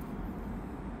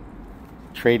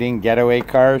 Trading getaway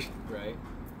cars. Right.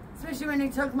 Especially when he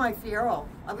took my Fiero.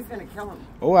 I was going to kill him.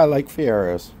 Oh, I like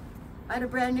Fieros. I had a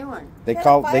brand new one. They Get a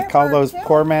call Firebird, those too.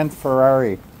 poor man's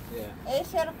Ferrari. Yeah.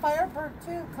 Ace had a Firebird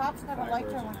too. Cops never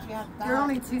liked her when she had that. They're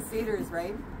only 2-seaters,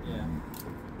 right? Yeah.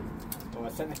 Well,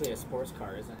 it's technically a sports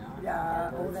car, isn't it now?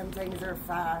 Yeah, oh, them things are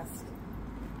fast.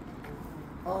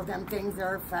 Oh, them things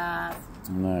are fast.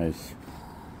 Nice.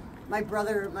 My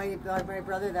brother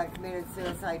that committed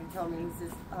suicide, he told me, he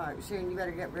says, Sharon, you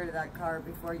better get rid of that car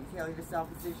before you kill yourself.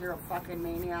 He says, you're a fucking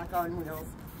maniac on wheels.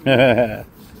 And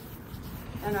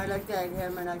I looked at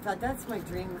him and I thought, that's my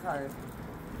dream car.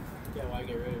 Yeah, why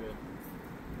get rid of it?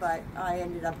 But I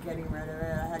ended up getting rid of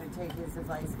it. I had to take his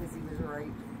advice because he was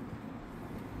right.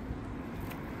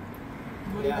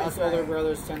 Yeah, That's us older right.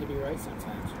 brothers tend to be right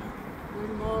sometimes, you know? My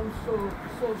mom's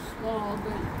so small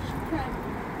that she can't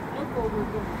look over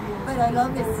the field. But I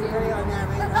love his cereal and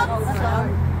everything.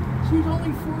 Outside. She's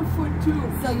only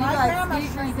 4'2". So you My got grandma's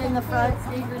speakers in the front,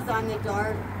 speakers on the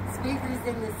door, speakers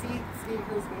in the seat,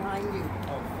 speakers behind you.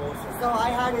 Oh, closer. So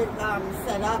I had it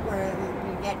set up where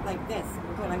you get like this,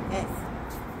 you go like this,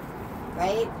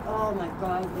 right? Oh my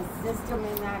God, the system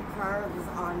in that car was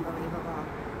unbelievable.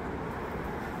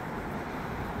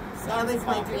 That was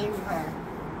my dream car.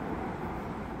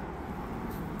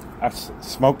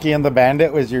 Smokey and the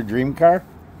Bandit was your dream car?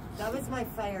 That was my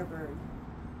Firebird.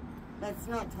 Let's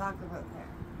not talk about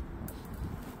that.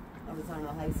 I was on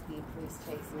a high-speed police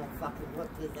chase and I fucking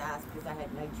whooped his ass because I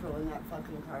had nitro in that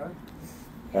fucking car.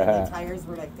 And the tires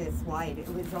were like this wide. It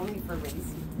was only for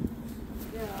racing.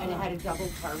 Yeah. And it had a double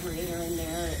carburetor in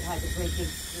there. It had the great big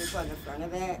scoop on the front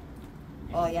of it.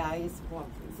 Oh yeah, I used to go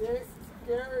on police.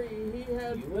 Gary, he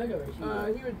had, You would or he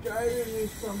he was driving me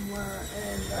somewhere,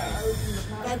 and I was in the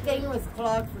That passenger. thing was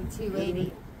clogged for 280.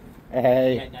 You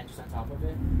Hey. had nitrous on top of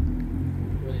it?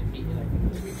 Would it beat you like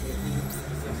 350,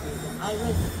 360? I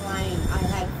was flying. I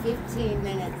had 15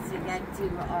 minutes to get to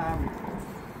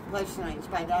Bushlands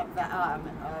by that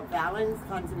Valens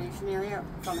Conservation Area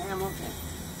from Hamilton.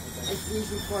 It's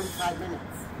usually 45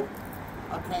 minutes.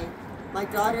 Okay. My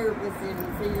daughter was in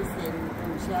figure skating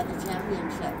and she had the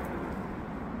championship.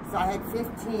 So I had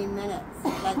 15 minutes to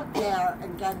get there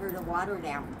and get her to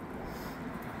Waterdown.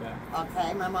 Okay.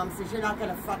 Okay, my mom says, you're not going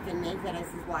to fucking make it. I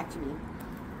said, watch me.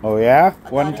 Oh yeah? I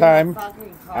got One in the time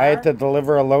fucking I had to car.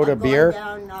 deliver a load I'm of going beer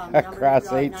down, across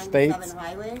number 8 97 states.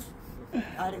 Highway. I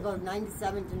had to go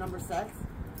 97 to number 6.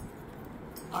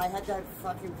 I had that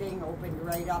fucking thing opened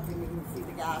right up and you can see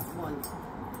the gas one.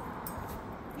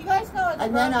 You guys know the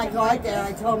And then I Burton got Bridges? there,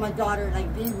 I told my daughter,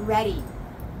 like, be ready.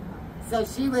 So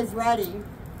she was ready.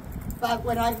 But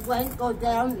when I go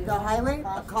down the highway,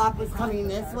 a cop was coming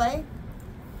this way.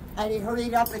 And he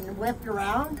hurried up and whipped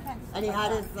around. And he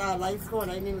had his lights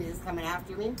going. I knew he was coming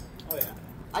after me. Oh, yeah.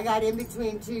 I got in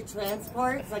between two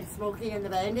transports, like Smokey and the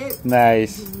Bandit.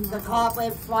 Nice. The cop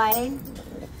went flying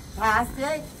past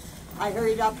it. I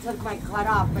hurried up, took my cut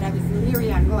off, but I was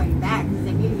leery on going back because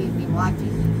I knew he'd be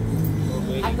watching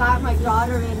me. I got my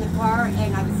daughter in the car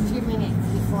and I was 2 minutes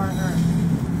before her.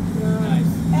 Nice.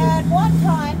 And one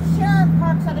time, Sharon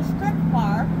parks at a strip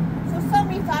bar,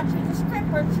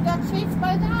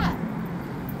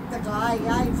 guy,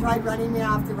 yeah, he tried running me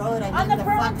off the road. I On gave the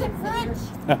him Burlington finger.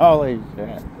 Bridge. Holy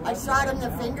shit. I shot him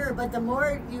the finger, but the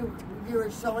more you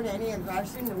were showing any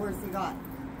aggression, the worse he got.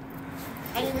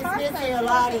 And he was missing a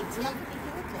lot of teeth.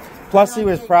 Plus, he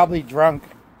was probably drunk.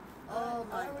 Oh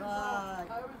my God.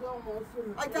 I was almost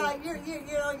in I thought,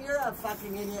 you're a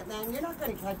fucking idiot, man. You're not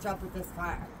going to catch up with this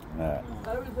car. Yeah.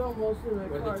 I was almost in a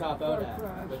Where'd car, the top car out at?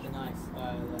 crash. With the nice, the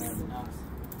NOS.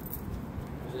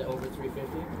 Was it over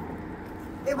 350?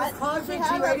 It was She causing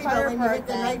had her 280, but when you Firebird hit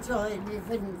the then. nitro, you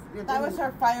couldn't. That was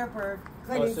her Firebird. Oh,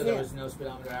 Couldn't so see there it. was no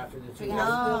speedometer after the two? She No.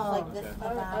 has like this in the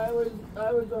I back.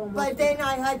 was almost. But then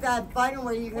I had that button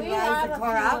where you can We rise have the a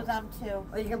car few up, of them too.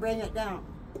 or you can bring it down.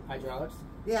 Hydraulics?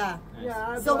 Yeah. Nice. Yeah,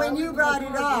 I So when was you in brought the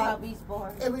it car. up, Hubby's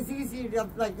board. it was easy to,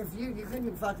 like, if you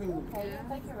couldn't fucking Okay, I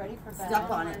think you're ready for bed. step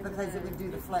on it because it would do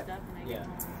the flip. Yeah.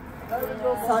 I was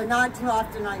almost. So not too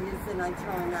often I use the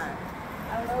nitro in that.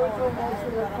 I was I was going to almost in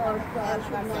bed, a but car I'm crash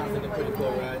gonna with Sounds like a pretty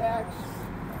cool my ride. ex,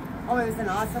 Oh, it was an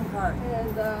awesome car.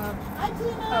 and Hi,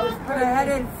 Teena. I was But I had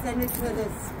to send it to the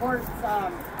sports,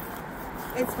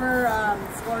 it's for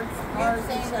sports cars and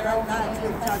saying shit that like that only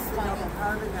to adjust the funny. double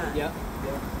carbon that. Yeah.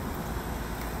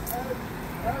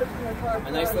 I was in a car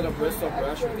A nice crash little with Bristol my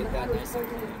brush ex, would get and that I was nice and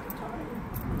pregnant at the time.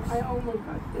 I almost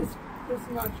got this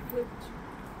much clipped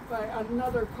by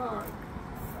another car.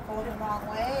 Going the wrong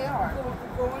way or?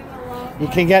 Going around. You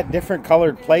can get different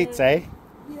colored plates, eh?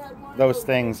 He had one of Those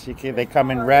things. They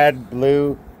come in red,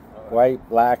 blue, white,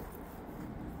 black.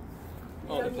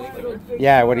 He had one of those big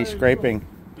Yeah, what he's cars, scraping. those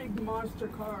big monster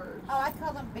cars. Oh, I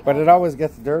call them big. But it always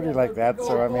gets dirty like that,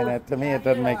 so I mean, to me, it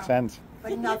doesn't make sense.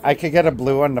 But nothing. I could get a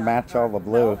blue one to match all the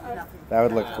blue. That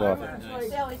would look cool.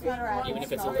 They always got her out. Even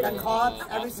if it's a The little cops,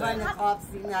 every time the cops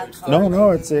see that car.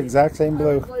 No, it's the exact same I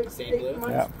was blue. like Same 8 blue? months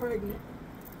Yeah. pregnant.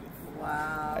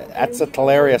 Wow. That's a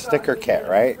Talaria sticker kit,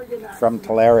 right? From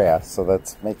Talaria, so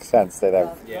that makes sense. They'd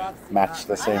have Yeah. matched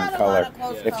the same had a lot color. of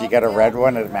close If you get a red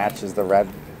one, it matches the red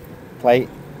plate.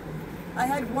 I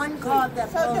had one cop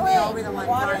that So pulled me Dwayne, over the one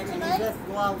water time and he tonight? just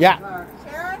loved Yeah. the car.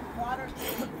 Sharon, water.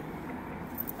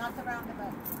 Not the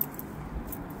roundabout.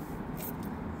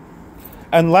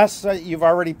 Unless you've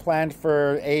already planned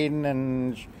for Aiden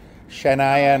and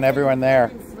Shania and everyone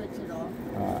there. You can switch it off.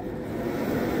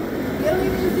 The only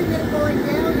reason they're going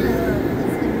down there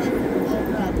is because of the bull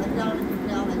crap. But down in the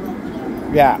down, they won't go down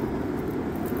there. Yeah.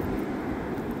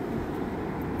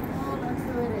 Oh, that's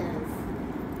who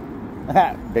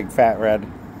it is. Big fat red.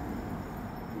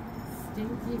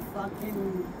 Stinky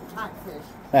fucking catfish.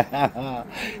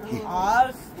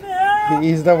 Oh, snap.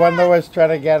 He's the one that was trying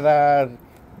to get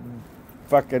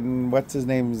fucking what's his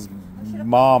name's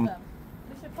mom. We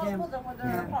should pull them when they're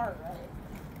Yeah. apart, right?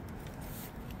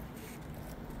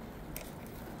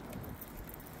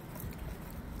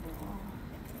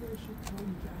 Here she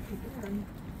comes back again.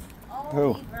 Oh, Who?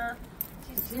 leave her.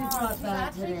 She's She's calm. not She's bad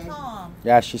actually today. calm.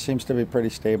 Yeah, she seems to be pretty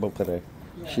stable today.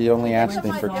 She only asked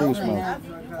me for 2 Building. smokes. How do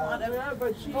you want to Yeah,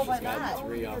 but she go by should that?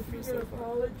 only get an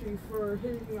apology for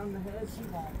hitting me on the head. She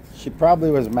won't. She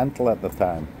probably was mental at the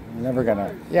time. You're never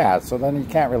gonna. Yeah, so then you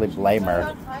can't really blame her.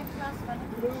 About 5 past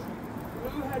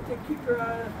Lou had to kick her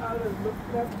out of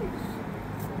lefties.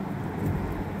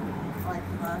 Like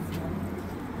last one.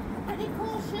 Pretty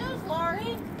cool shoes,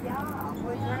 Laurie. Yeah,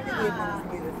 we tried to give them to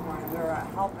me this morning. We were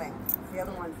helping. The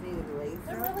other ones needed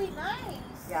They're laser. really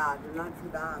nice. Yeah, they're not too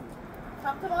bad.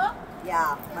 Comfortable?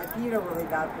 Yeah, my feet are really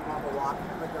bad from all the walking,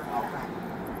 but they're helping.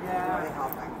 They're really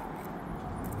helping.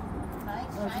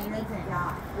 Nice, shiny.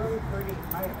 Yeah, really pretty.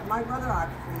 My brother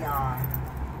actually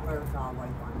wears white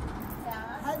ones.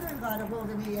 Yeah. Heather got a hold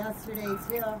of me yesterday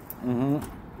too. Mm-hmm.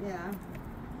 Yeah,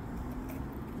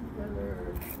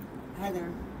 Heather,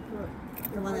 Heather,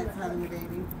 the one that's having the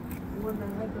baby. the one that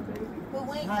had the baby.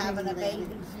 Who ain't having a baby?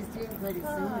 She's doing pretty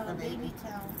soon with the Oh, baby, baby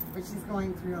town. but she's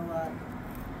going through a lot.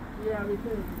 Yeah,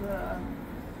 because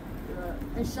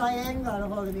And Cheyenne got a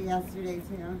hold of me yesterday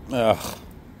too. Ugh.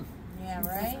 Yeah,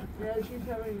 right? yeah, she's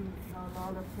having a lot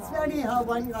of It's problems. funny how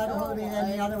one got a hold of me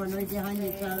and the other one right behind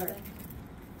each other.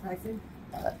 Texting?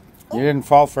 You didn't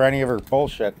fall for any of her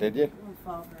bullshit, did you? Won't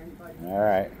fall for anybody. All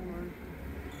right.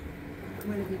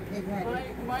 I'm gonna be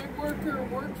pig-headed. My worker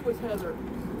works with Heather.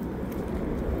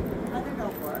 Heather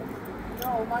don't work.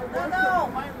 No, my worker, no,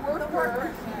 my the worker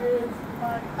worker. is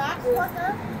my Fax is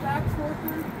worker? Fax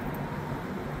worker.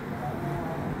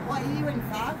 What, you in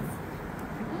fax?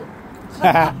 She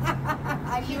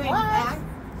Are you in was. fax?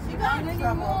 She got in Not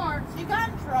trouble. anymore. She got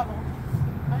in trouble.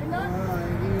 I'm not. Oh,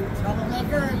 you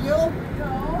troublemaker, are you?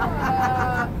 No,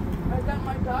 I got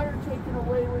my daughter taken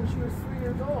away when she was 3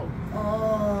 years old,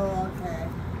 Oh, okay.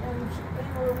 and they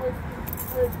were with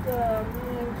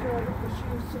me until she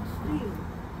was 16.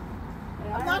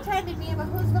 I'm not trying to be mean, but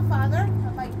who's the father?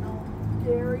 I might know.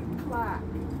 Gary Clack.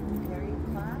 Gary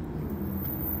Clark.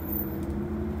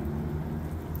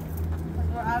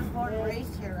 Because I was born and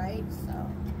raised here, right? So.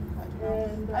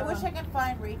 And, I wish I could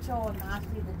find Rachel and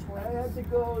Matthew, the twins. I had to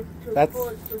go to That's-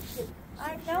 court for 6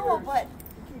 I know, years but to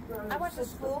keep her I went to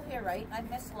sister. school here, right? I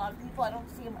miss a lot of people. I don't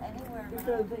see them anywhere now.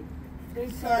 Because they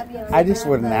Sammy and I just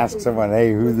wouldn't ask someone,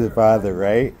 hey, who's the father,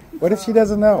 right? What if she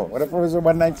doesn't know? What if it was a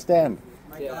one-night stand?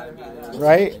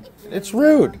 Right? It's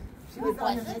rude. She was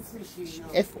on the mix machine.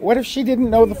 What if she didn't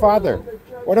know the father?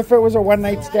 What if it was a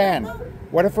one-night stand?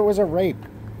 What if it was a rape?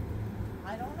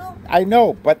 I don't know. I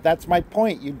know, but that's my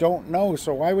point. You don't know,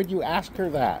 so why would you ask her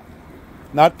that?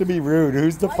 Not to be rude.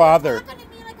 Who's the Why father? Are you talking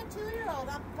to me like a 2-year-old?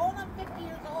 I'm going on 50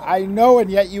 years old. I know, and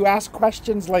yet you ask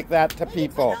questions like that to Please,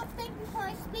 people. I don't think before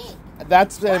I speak.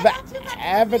 That's Why don't you come to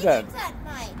evidence. meetings at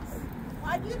night?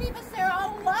 Why do you leave us there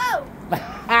all alone?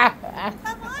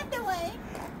 Come on, Dwayne.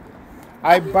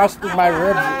 I busted my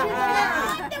ribs. Come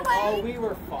on, Oh, Dwayne. we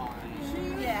were fine.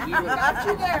 Yeah. You, were, Got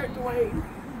you there, Dwayne.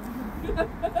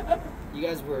 you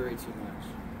guys worry too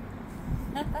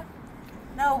much.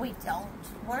 No, we don't.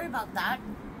 Worry about that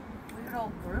weird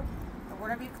old group, or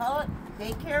whatever you call it.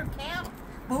 Daycare camp?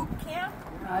 Boot camp?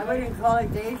 I wouldn't call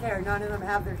it daycare. None of them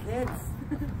have their kids.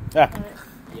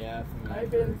 Yeah.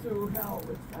 I've been through hell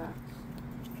with that.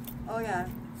 Oh yeah,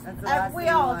 that's the And last we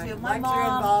thing all you want. do. My Once you're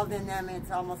mom- involved in them,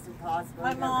 it's almost impossible. My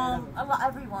to get rid of mom, them.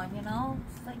 everyone, you know?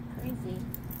 It's like crazy.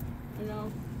 You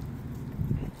know?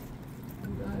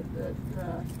 I'm glad that,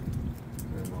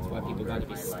 That's why people got to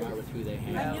be smart with who they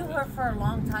hang I out knew with. her for a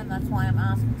long time, that's why I'm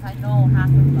asking, because I know half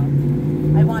of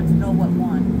them. I want to know what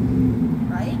one.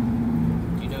 Right?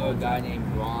 Do you know a guy named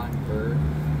Ron Bird?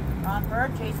 Ron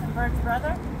Bird, Jason Bird's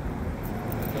brother?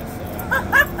 I guess so.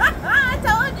 I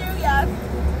told you, yes.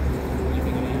 What do you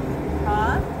think of him?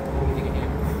 Huh? What do you think of him?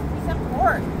 He's in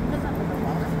port. He doesn't live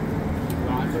alone.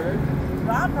 Ron Bird?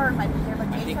 Ron Bird might be here, but I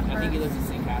Jason think he Bird. lives in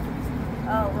St. Catharines.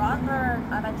 Oh, Ron Bird,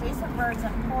 Jason Bird's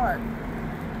in port.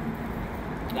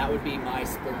 That would be my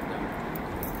sperm donor.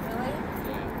 Really?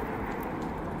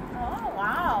 Yeah. Oh,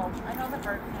 wow. I know the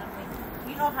Bird family.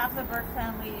 You know half the Bird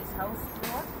family's house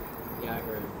tour? Yeah, I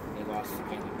heard they lost some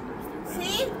family members.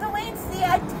 See, Dwayne, see,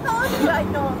 I told you I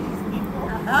know these people.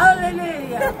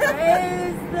 Hallelujah!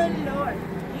 Praise the Lord.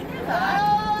 You knew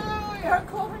that. Kurt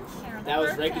Cole and Sharon. That was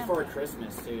Bird right family. before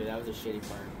Christmas, too. That was a shitty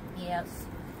part. Yes.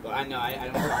 But I know, I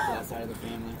don't talk to that side of the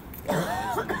family.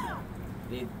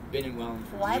 They've been in Welland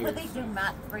for Why years. would they do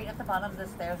mat right at the bottom of the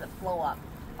stairs that flow up?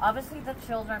 Obviously, the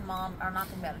children, mom, are not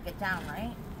going to be able to get down,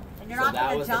 right? And you're So not that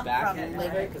going to was the jump back from end it.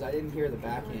 of it? Because I didn't hear the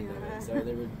back end of it. So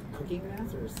they were cooking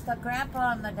that or The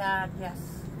grandpa and the dad, yes.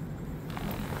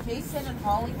 Jason and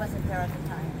Holly wasn't there at the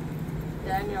time.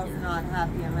 Daniel's not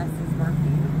happy unless he's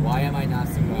working. why am I not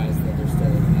surprised that they're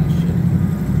still in that shit?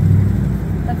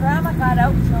 The grandma got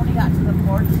out, she only got to the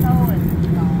porch though,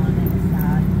 and gone. It was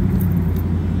sad.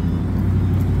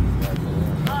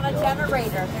 On a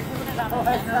generator. They're doing it on a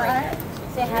generator.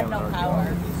 They had no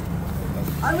power.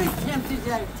 I was tempted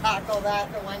to tackle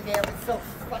that the one day. It was so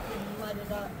fucking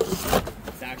mudded up.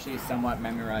 It's actually somewhat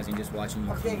memorizing just watching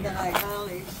you. Okay, then like,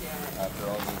 holy shit. After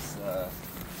all this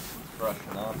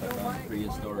brushing off, I found a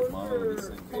prehistoric model of these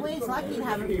things. Dwayne's lucky to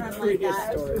have a friend like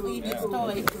that who eats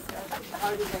toys. How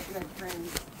to get good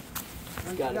friends.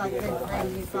 When Got you to got be good about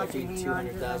friends, you fucking 150, hang on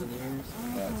to 200,000 them. years.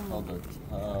 That's called the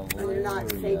And they're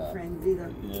not fake friends either.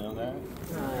 You know that?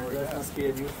 That must be a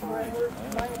new find.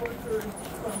 My worker is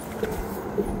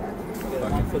Get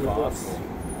one for the books.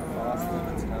 Fossil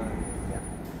of its kind.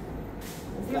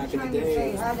 You're Back in the trying to day, say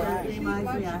it was Heather, trash. it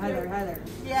reminds me of Heather.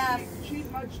 Yes. she's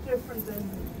much different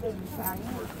than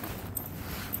factory.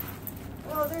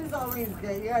 Well, there's always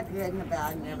good. You got good and the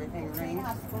bad and everything, right?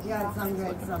 You got some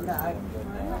good, some bad.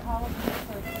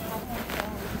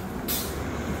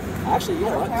 Actually, you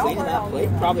know what? Cleaning that plate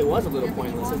probably was a little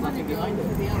pointless. There's nothing behind it.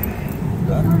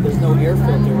 There's no air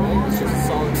filter, right? It's just a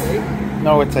solid plate.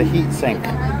 No, it's a heat sink.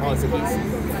 Oh, it's a heat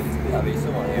sink.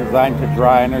 Designed to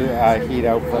dry and heat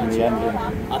out from the engine.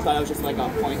 I thought it was just like a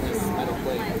pointless metal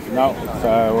plate. No,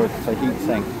 it's a heat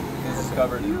sink. It's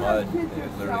covered in mud. It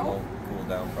literally won't cool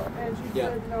down properly. And she Yeah.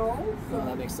 said no. So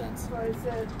that makes sense. So I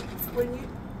said,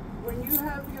 when you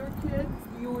have your kids,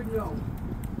 you would know.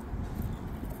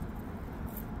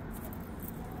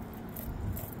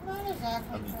 Not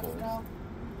exactly true, no.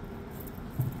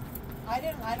 I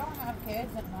don't have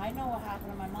kids, and I know what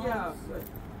happened to my mom. Yeah, but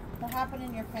What happened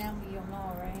in your family, you'll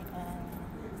know, right?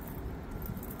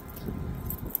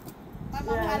 My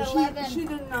mom had 11. She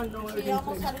did not know She everything.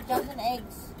 almost had a dozen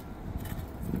eggs.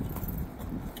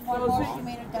 one Well, more, see, she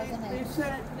made a dozen They eggs.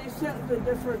 sent the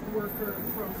different worker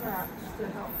from fax to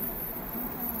help.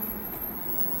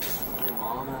 Your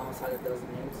mom almost had a dozen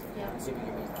eggs. Yeah. I'm assuming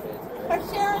you mean kids, Her right?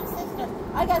 Sharon's sister.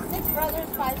 I got 6 brothers,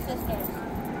 5 sisters.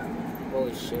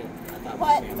 Holy shit. I thought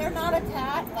But we were they're not a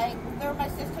tat. Like, they're my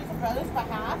sisters and brothers by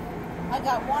half. I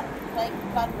got one, like,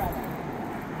 blood brother.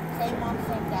 Same mom,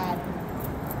 same dad.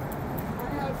 I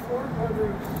have 4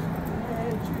 brothers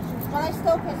and 2 sisters. But I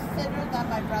still consider them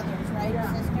my brothers, right?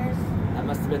 Yeah. Sisters. That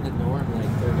must have been the norm,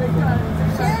 like 30 They got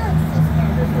Sharon's sister.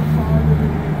 different father than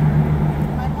me.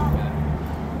 My mom. Okay.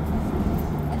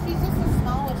 And she's just as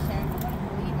small as Sharon. You wouldn't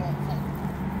believe it. It's like,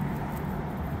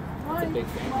 My, a big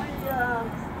thing.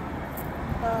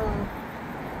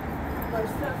 my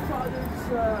stepfather's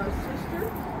sister,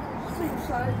 same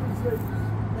size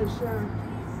as Sharon.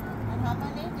 and how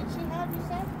many did she have, you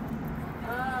said?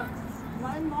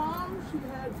 My mom, she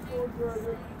had 4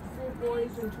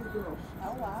 boys and 2 girls.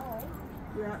 Oh, wow. Eh?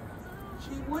 Yeah.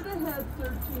 She would have had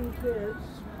 13 kids,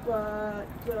 but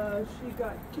she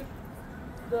got kicked.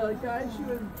 The guy she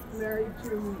was married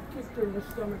to kicked her in the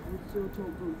stomach with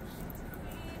steel-toe boots.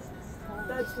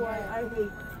 That's why I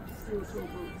hate steel-toe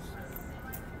boots.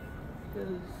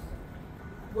 Because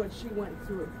what she went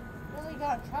through. Really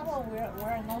got in trouble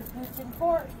wearing those boots in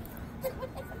court. Set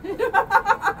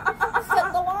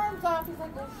the alarms off. He's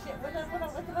like, oh shit, what did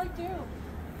I do?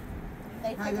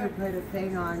 They Heather figured, put a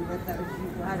thing on with those. She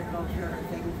had to go through her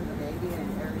thing for the baby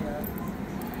and area.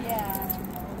 yeah.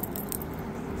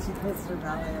 She kissed her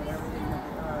belly and everything with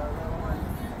little one.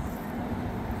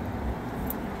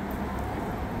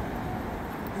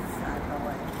 It's sad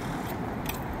going.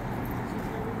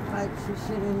 But she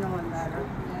should have known better.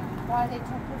 Why they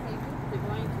took her baby? They're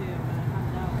going to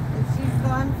find out. And she's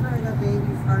gone for the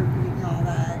baby's heartbeat and all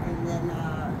that, and then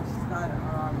she's got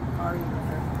Ari with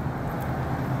her.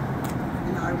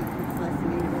 And Ari keeps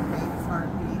listening to the baby's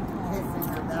heartbeat, kissing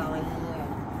her belly. And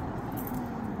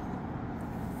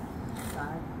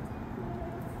sad.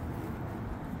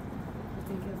 I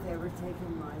think if they were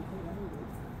taking mine,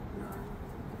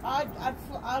 I'd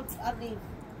leave.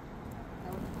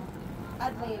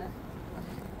 I'd leave.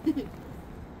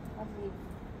 I'd leave.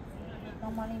 No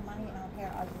money, I don't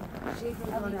care. I'd leave. she can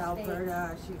go to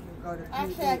Alberta, she can go to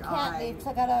Actually, I can't leave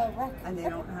because I got a wreck. and they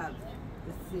don't have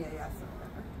the CAS over there.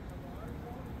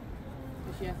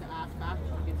 Does she have to ask back if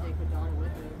she can take her daughter with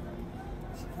her?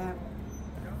 She can't.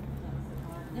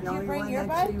 Did The you only bring one your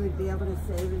that bike? she would be able to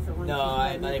save is the one. No, she's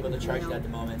I'm not ready able to for charge it now. at the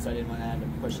moment, so I didn't want to end up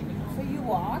pushing it So home. you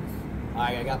walk?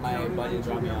 I got my buddy to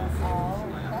drop me off. Oh,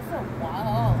 that's a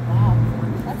wow.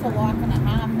 That's a walk and a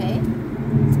half, eh?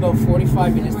 It's about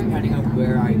 45 minutes depending on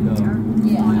where I go.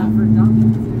 Yeah.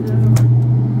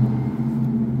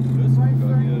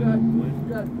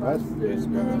 Got busted. It's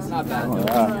not bad Oh, though.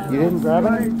 yeah. You didn't grab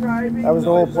any? Driving. That was the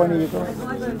whole point of you going?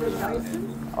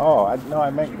 Oh, I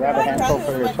meant grab a handful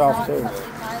for yourself too.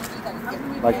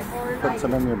 Like, put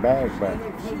some in your bag, but.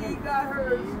 She got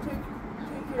her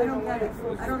I don't get it.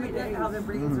 I don't get how the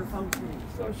brains are functioning.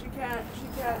 So she can't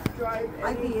drive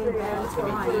I be in anything bed until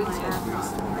crying my Thursday.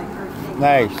 ass off. I heard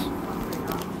Nice.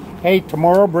 Hey,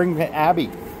 tomorrow bring Abby.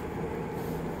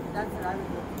 That's what I would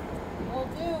do. Will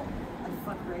do. I'd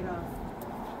fuck right off.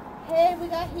 Hey, we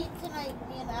got heat tonight,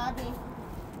 me and Abby.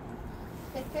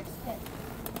 They fixed it.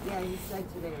 Yeah, you said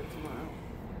today or tomorrow.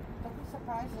 Don't be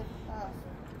surprised if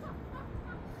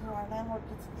our landlord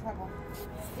gets in trouble.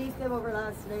 Steve came over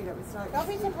last night. It was starting. Don't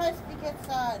be surprised if he gets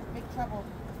in big trouble.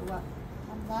 What?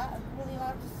 I'm not really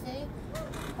allowed to say,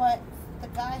 but the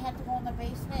guy had to go in the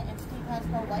basement and Steve has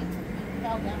no lights and he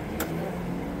fell down to his floor.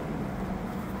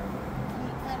 He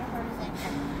kind of hurt his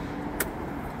ankle.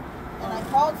 And I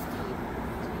called Steve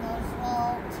and he goes,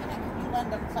 well, Teena, can you lend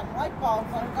him some light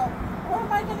bulbs? And I go, where am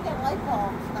I going to get light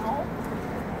bulbs? No.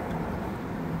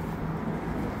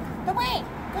 Dwayne,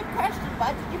 good question,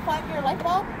 bud. Did you find your light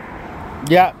bulb?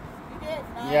 Yeah, You did.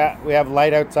 Nice. yeah, we have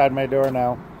light outside my door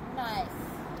now. Nice.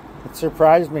 It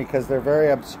surprised me because they're very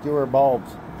obscure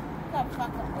bulbs. You got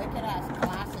fucking wicked ass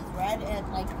glasses, red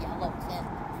and like yellow tint.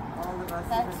 All of us.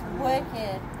 That's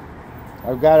wicked.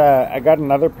 I got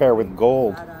another pair with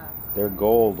gold. They're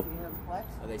gold. What?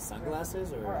 Are they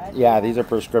sunglasses or? Or Yeah, these are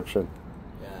prescription.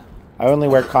 Yeah, I only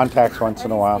wear contacts once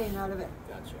in a while. Out of it.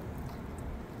 gotcha.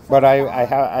 But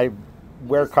I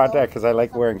wear contacts because I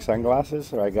like wearing sunglasses.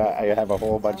 So I have a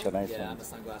whole bunch of nice Yeah, I'm ones. a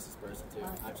sunglasses person too.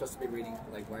 I'm supposed to be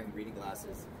wearing reading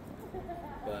glasses,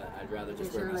 but I'd rather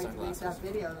just wear Sure, my like make sunglasses. that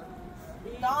video.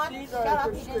 Don, These shut are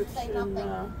up, he didn't say prescription,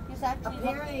 nothing. He's actually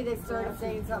Apparently, they started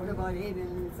saying something about it,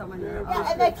 and someone.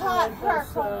 Yeah, and they caught her.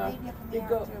 Plus, Called maybe up in they there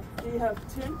go. too. Do you have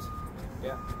tint?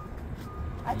 Yeah.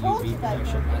 I told you UV that.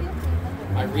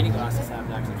 protection. My reading glasses have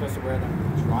that 'cause I'm supposed to wear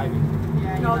them driving.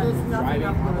 No, there's nothing Driving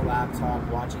up on the there. laptop,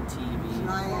 watching TV, Reed's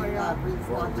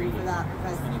or watching reading. for that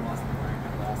because And he wants me wearing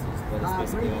my glasses, but it's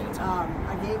basically all the time.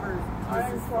 I gave her I'm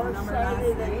his phone number last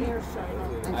farsighted and night. nearsighted.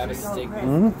 And I have a she told stick. Chris,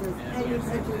 Hmm? if there's any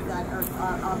pictures that are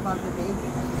up of the baby,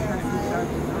 it's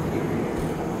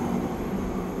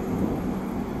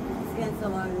against the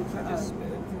law to post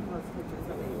pictures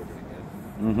of babies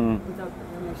Mm-hmm. without the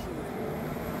permission.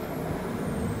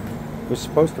 It was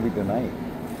supposed to be tonight.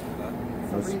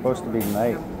 It was supposed to be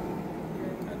tonight.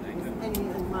 And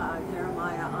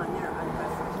Jeremiah on there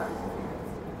unpressed charges.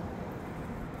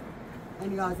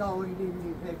 And he goes, oh, we need to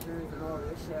do pictures and all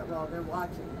this shit. Well, they're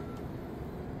watching it.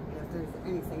 And if there's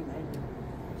anything, then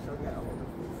she'll get a hold of it.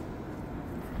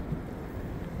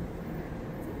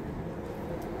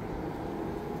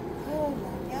 Oh,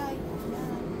 yeah.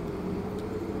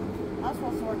 I'm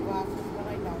supposed to wear glasses, but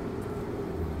I don't.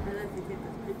 Unless you get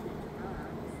this picture.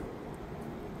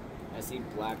 I see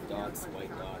black dots, white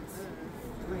dots.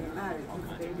 Doesn't matter, because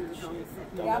the baby was only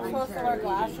sitting Yeah, I'm supposed to wear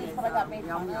glasses, but I got made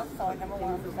fun of, so I never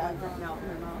wore them.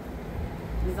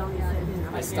 He's only sitting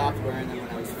in I stopped wearing them when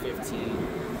I was 15,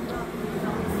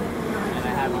 and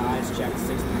I had my eyes checked 6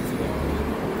 months ago.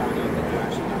 And found out that they're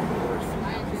actually not worse.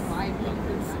 I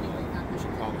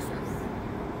should probably start.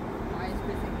 I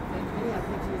have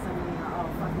pictures of me all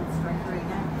fucking straight right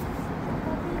now.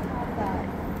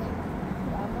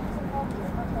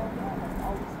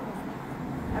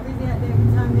 Every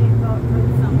time they go put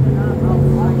something up, I'll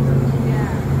watch it.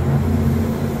 Yeah.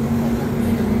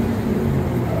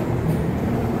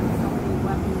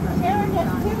 Sharon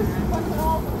does too. She puts it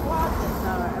all in the closet.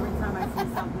 So every time I see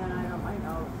something I don't like,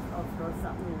 I'll throw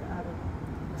something out of.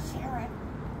 Sharon.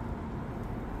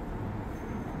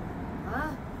 Huh?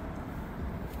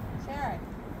 Sharon.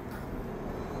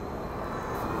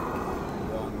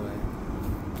 Wrong way.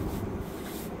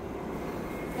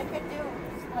 You could do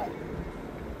split.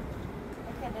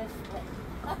 You could do split.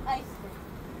 I split.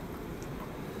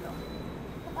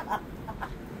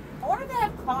 I wonder if they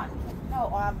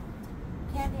have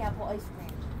candy apple ice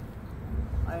cream.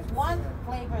 One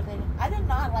flavor I did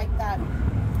not like that.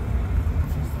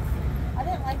 I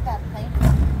didn't like that plain.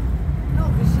 No,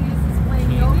 because she uses plain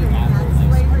Candy yogurt and apple that's ice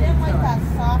flavor. I didn't like that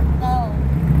soft no.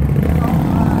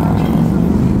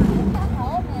 What the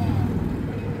hell, man?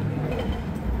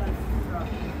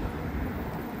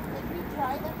 Did we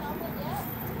try the helmet yet?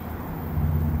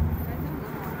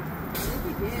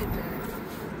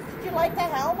 Did you like the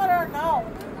helmet or no?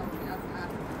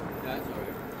 That's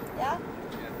alright. Yeah?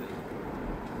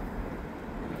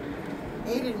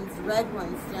 Aiden's red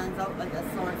one stands out like a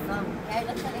sore thumb. Hey,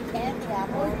 looks like a candy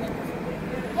apple.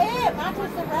 Hey, it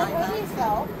matches the red hoodies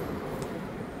though.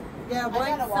 Yeah, I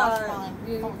gotta once wash mine.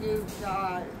 you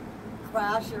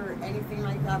crash or anything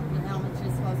like that with your helmet,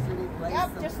 you're supposed to replace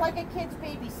Yep, them. just like a kid's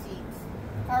baby seat.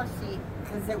 Car seat.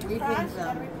 Because it Crash, weakens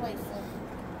gotta them. replace it.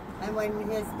 And when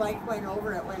his bike went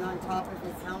over, it went on top of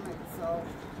his helmet, so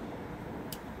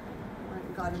I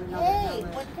got him another Hey,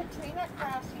 helmet. when Katrina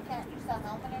crashed, you can't use that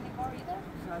helmet anymore either?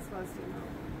 You're not supposed to.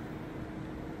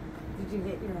 Did you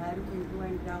hit your head when you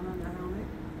went down on the helmet?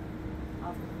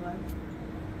 Off the cliff?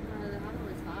 The helmet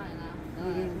was high enough.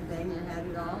 You didn't bang your head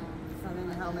at all? So then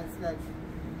the helmet's good.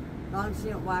 As long as she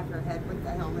didn't whack her head with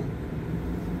the helmet.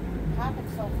 It happened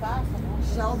so fast.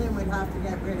 Sheldon would have to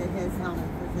get rid of his helmet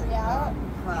because it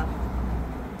crashed.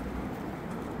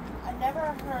 I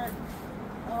never heard.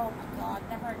 Oh my God,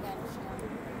 never again, Sharon.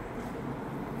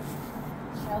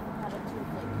 Sheldon had a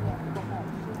toothache. He had to go home.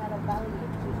 She had a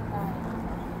bellyache. She was crying.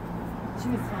 She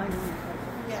was fine.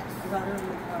 Yes. I got her in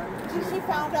the car. She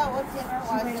found out what dinner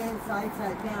She was. went inside,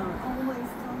 sat down. Oh my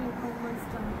stomach, oh my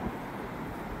stomach.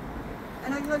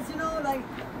 And I goes, you know, like,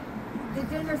 the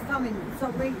dinner's coming, so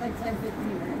wait like 10,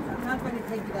 15 minutes. I'm not going to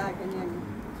take you back and then...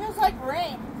 Feels like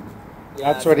rain.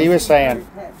 That's what he was saying.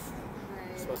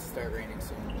 It's supposed to start raining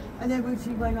soon. And then when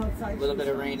she went outside... A little bit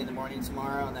of rain in the morning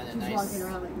tomorrow, and then a nice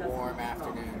warm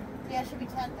afternoon. Yeah, she'll be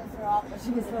 10 to throw off.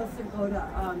 She was supposed to go to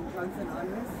Drugs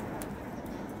Anonymous.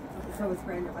 So was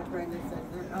Brenda, but Brenda said,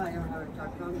 oh, I don't know how to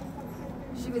talk to him.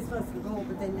 She was supposed to go,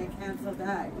 but then they canceled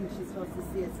that. And she's supposed to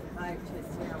see a psychiatrist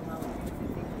here in Wells. I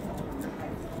think it's all her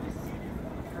head.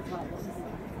 Her problems.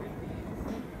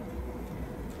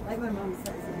 Like my mom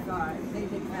says, in God, they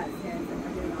did CAT scans and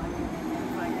everything on it and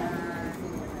find out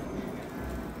everything with it.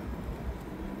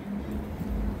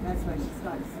 That's why she's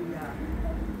got to see that.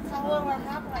 So what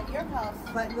happened at your house?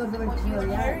 But look at what she was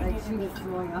at. Like, she was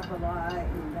throwing up a lot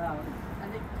and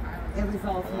it was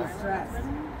all through stress.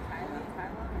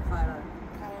 Tyler.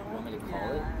 Want me to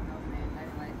call it?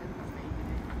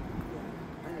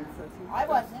 And it's I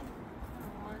wasn't.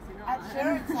 At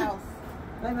Sharon's house.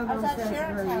 My I mom was at says for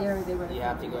Sharon's a house. year they would You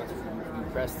have to go through. You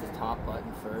press the top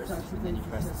button first, and then you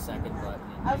press the second button.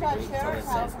 I was And at you wait until it Sharon's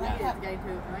house says and I that. kept. I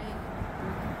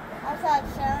was at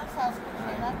Sharon's house,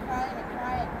 Katrina, crying and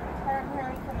crying. Her and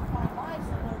Harry could have come by,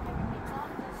 so they were giving me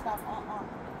tons and stuff.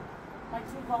 My 2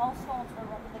 gallstones were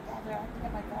rubbing together. I had to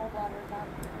get my gallbladder done.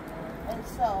 And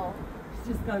so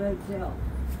She just got out of jail.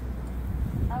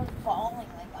 I was bawling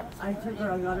like I was. I took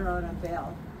her, I got her out on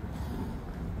bail.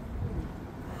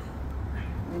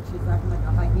 And she's acting like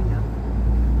a hyena.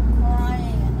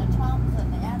 Crying and the Tums and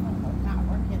the animal were not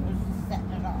working. It was just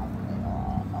setting it off. Like, oh.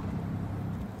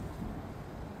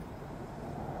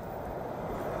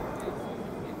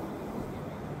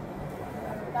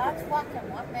 That's fucking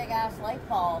one big ass light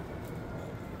bulb.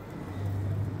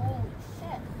 Holy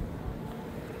shit.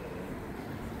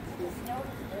 I just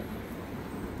noticed it.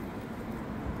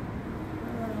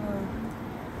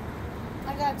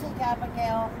 I gotta take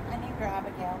Abigail. I need her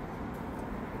Abigail.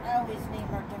 I always name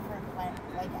her different, like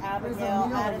Abigail,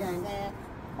 Neil Addison. again?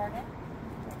 Pardon?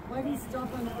 Why did he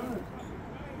stop on the road?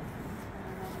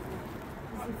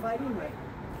 Is he fighting with?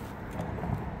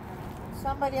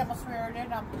 Somebody almost reared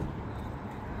in him.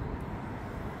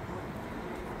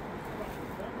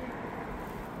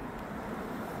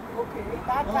 Okay.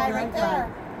 That guy right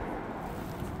there.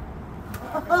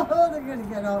 Oh, they're gonna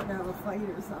get out and have a fight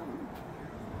or something.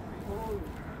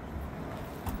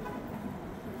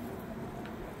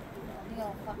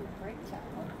 Neil fucking break child.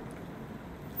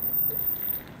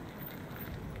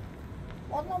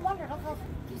 Well, no wonder. Look how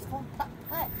he's going cut.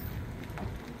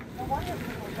 No wonder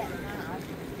people are getting mad.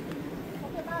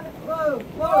 Look at that. Whoa,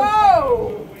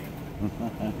 Whoa!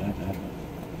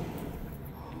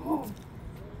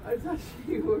 I thought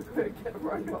you were going to get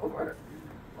run over.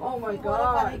 Oh my If he would have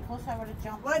got God. any closer, I would have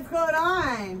jumped. What's going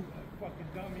on? Fucking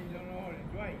dummy, don't know what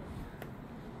it's right.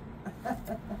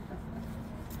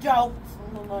 Jokes.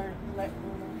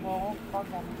 Fuck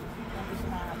him. Don't be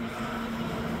smart.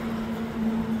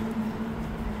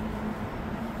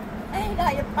 Hey, you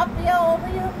got your puppy all over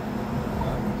you?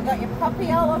 You got your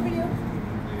puppy all over you?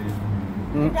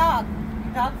 Your dog.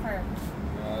 Your dog fur.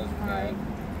 Alright.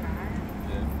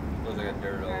 Yeah, looks like a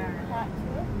dirt all over. Cat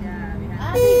too? Yeah, we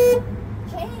have. Abby.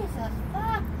 Jesus,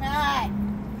 fuck that.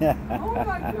 Oh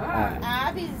my God.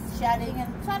 Abby's shedding and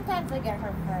sometimes I get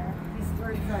her fur. He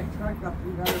starts that truck up,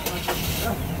 you better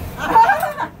fucking.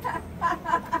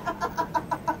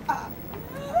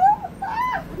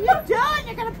 What are you doing?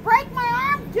 You're gonna break my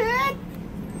arm, dude!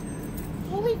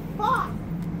 Holy fuck!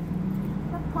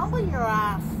 I'm pummel your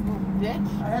ass, little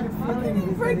bitch. I had a How feeling can he you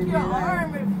was break gonna do your that.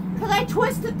 arm if Because I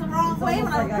twisted the wrong It's way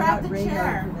when almost I like grabbed got the radar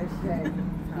chair. for this shit.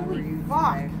 How Holy are you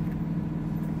fuck. today?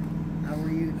 How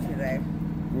are you today?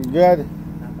 Good.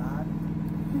 Not bad.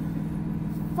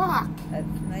 Fuck.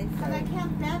 That's nice. Because I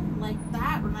can't bend like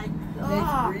that when I.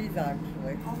 Nice breeze,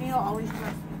 actually. O'Neill always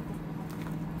tries to.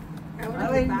 I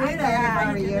wouldn't do that if I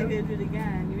were you. Do it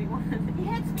again. You want He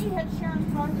hits me, hits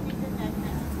Sharon's car, and he did that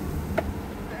now.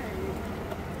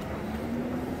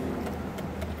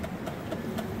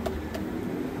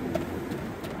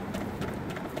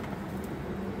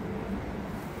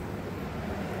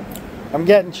 I'm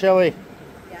getting chilly.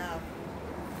 Yeah.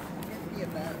 Give me a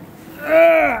better.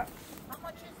 How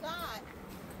much is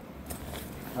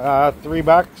that?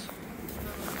 $3.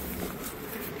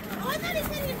 Oh, I thought he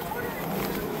said he'd order it.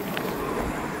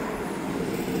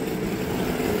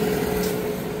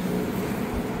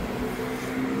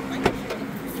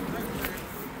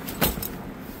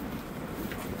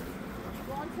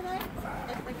 Going tonight?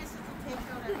 I guess it's a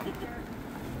takeout at dinner.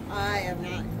 I am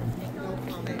not. No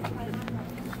comment.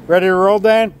 Ready to roll,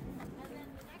 Dan?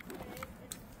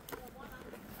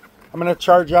 I'm gonna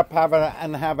charge up, have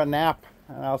a nap,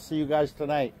 and I'll see you guys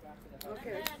tonight.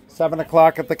 okay. 7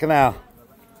 o'clock at the canal.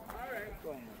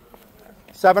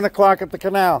 7 o'clock at the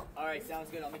canal. Alright, sounds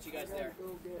good. I'll meet you guys there.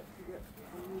 Go get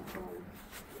a new phone.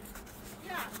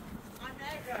 Yeah, I'm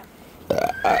Niagara.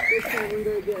 This time we're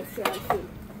going to get a Samsung.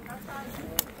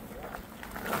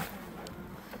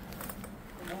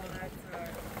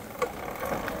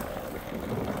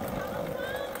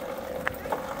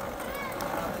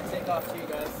 Take off to you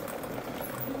guys.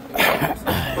 I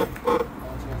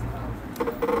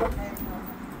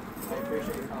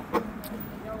appreciate your compliment.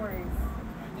 No worries.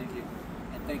 Alright, thank you.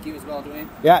 And thank you as well, Dwayne.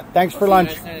 Yeah, thanks for lunch.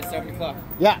 See you guys tonight at 7 o'clock.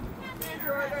 Yeah.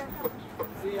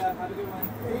 See ya. Have a good one.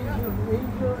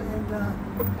 Angel and,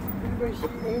 anybody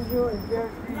see Angel and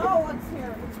Derek Reed? No one's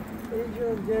here. Angel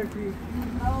and Derek Reed.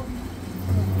 No.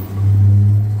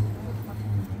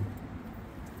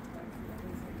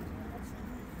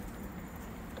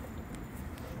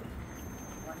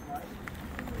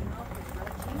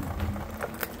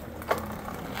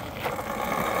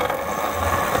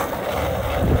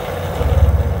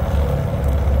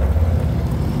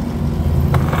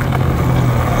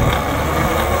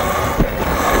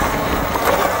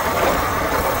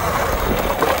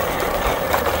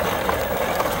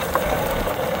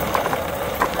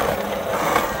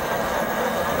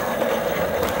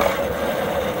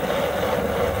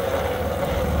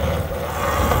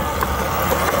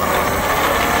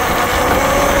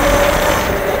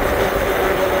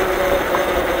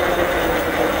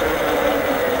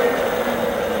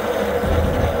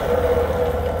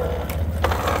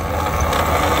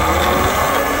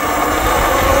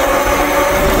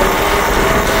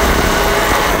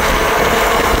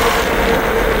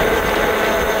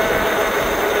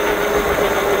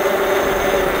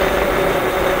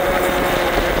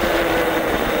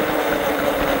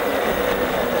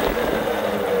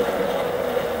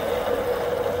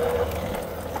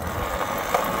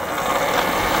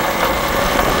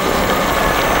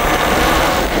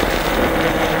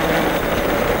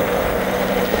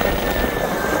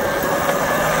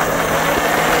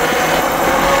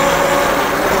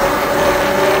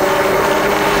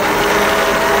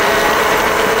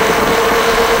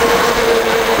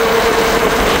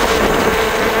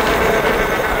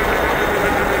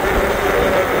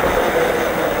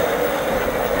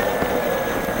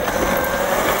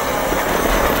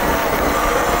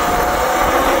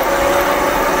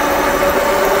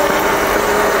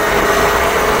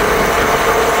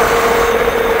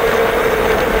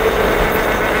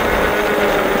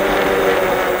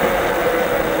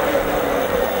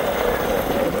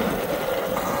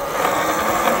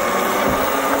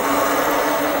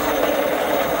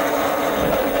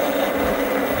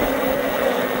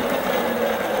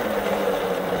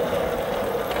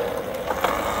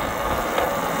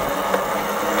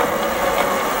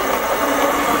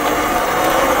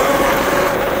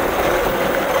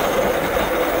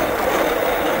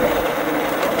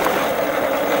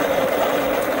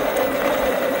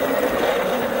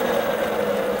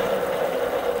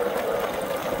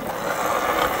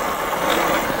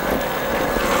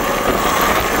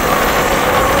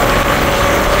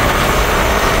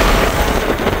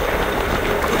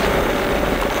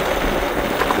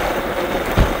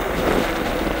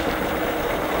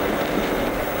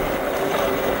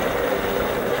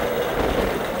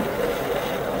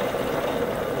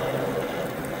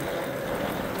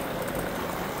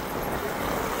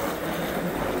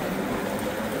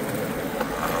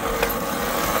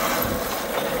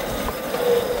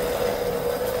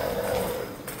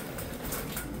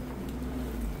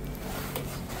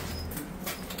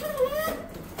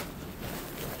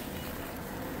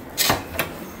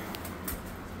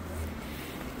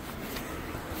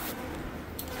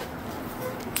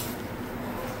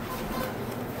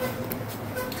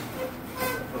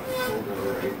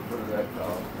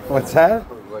 What's that?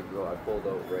 Like, I pulled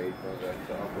out right from that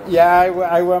shop. Yeah,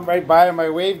 I went right by him. I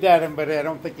waved at him, but I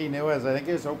don't think he knew us. I think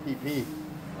it was OPP. Oh,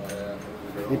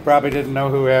 yeah. He probably didn't know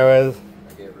who I was.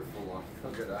 I gave her full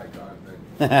on good eye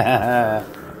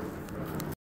contact.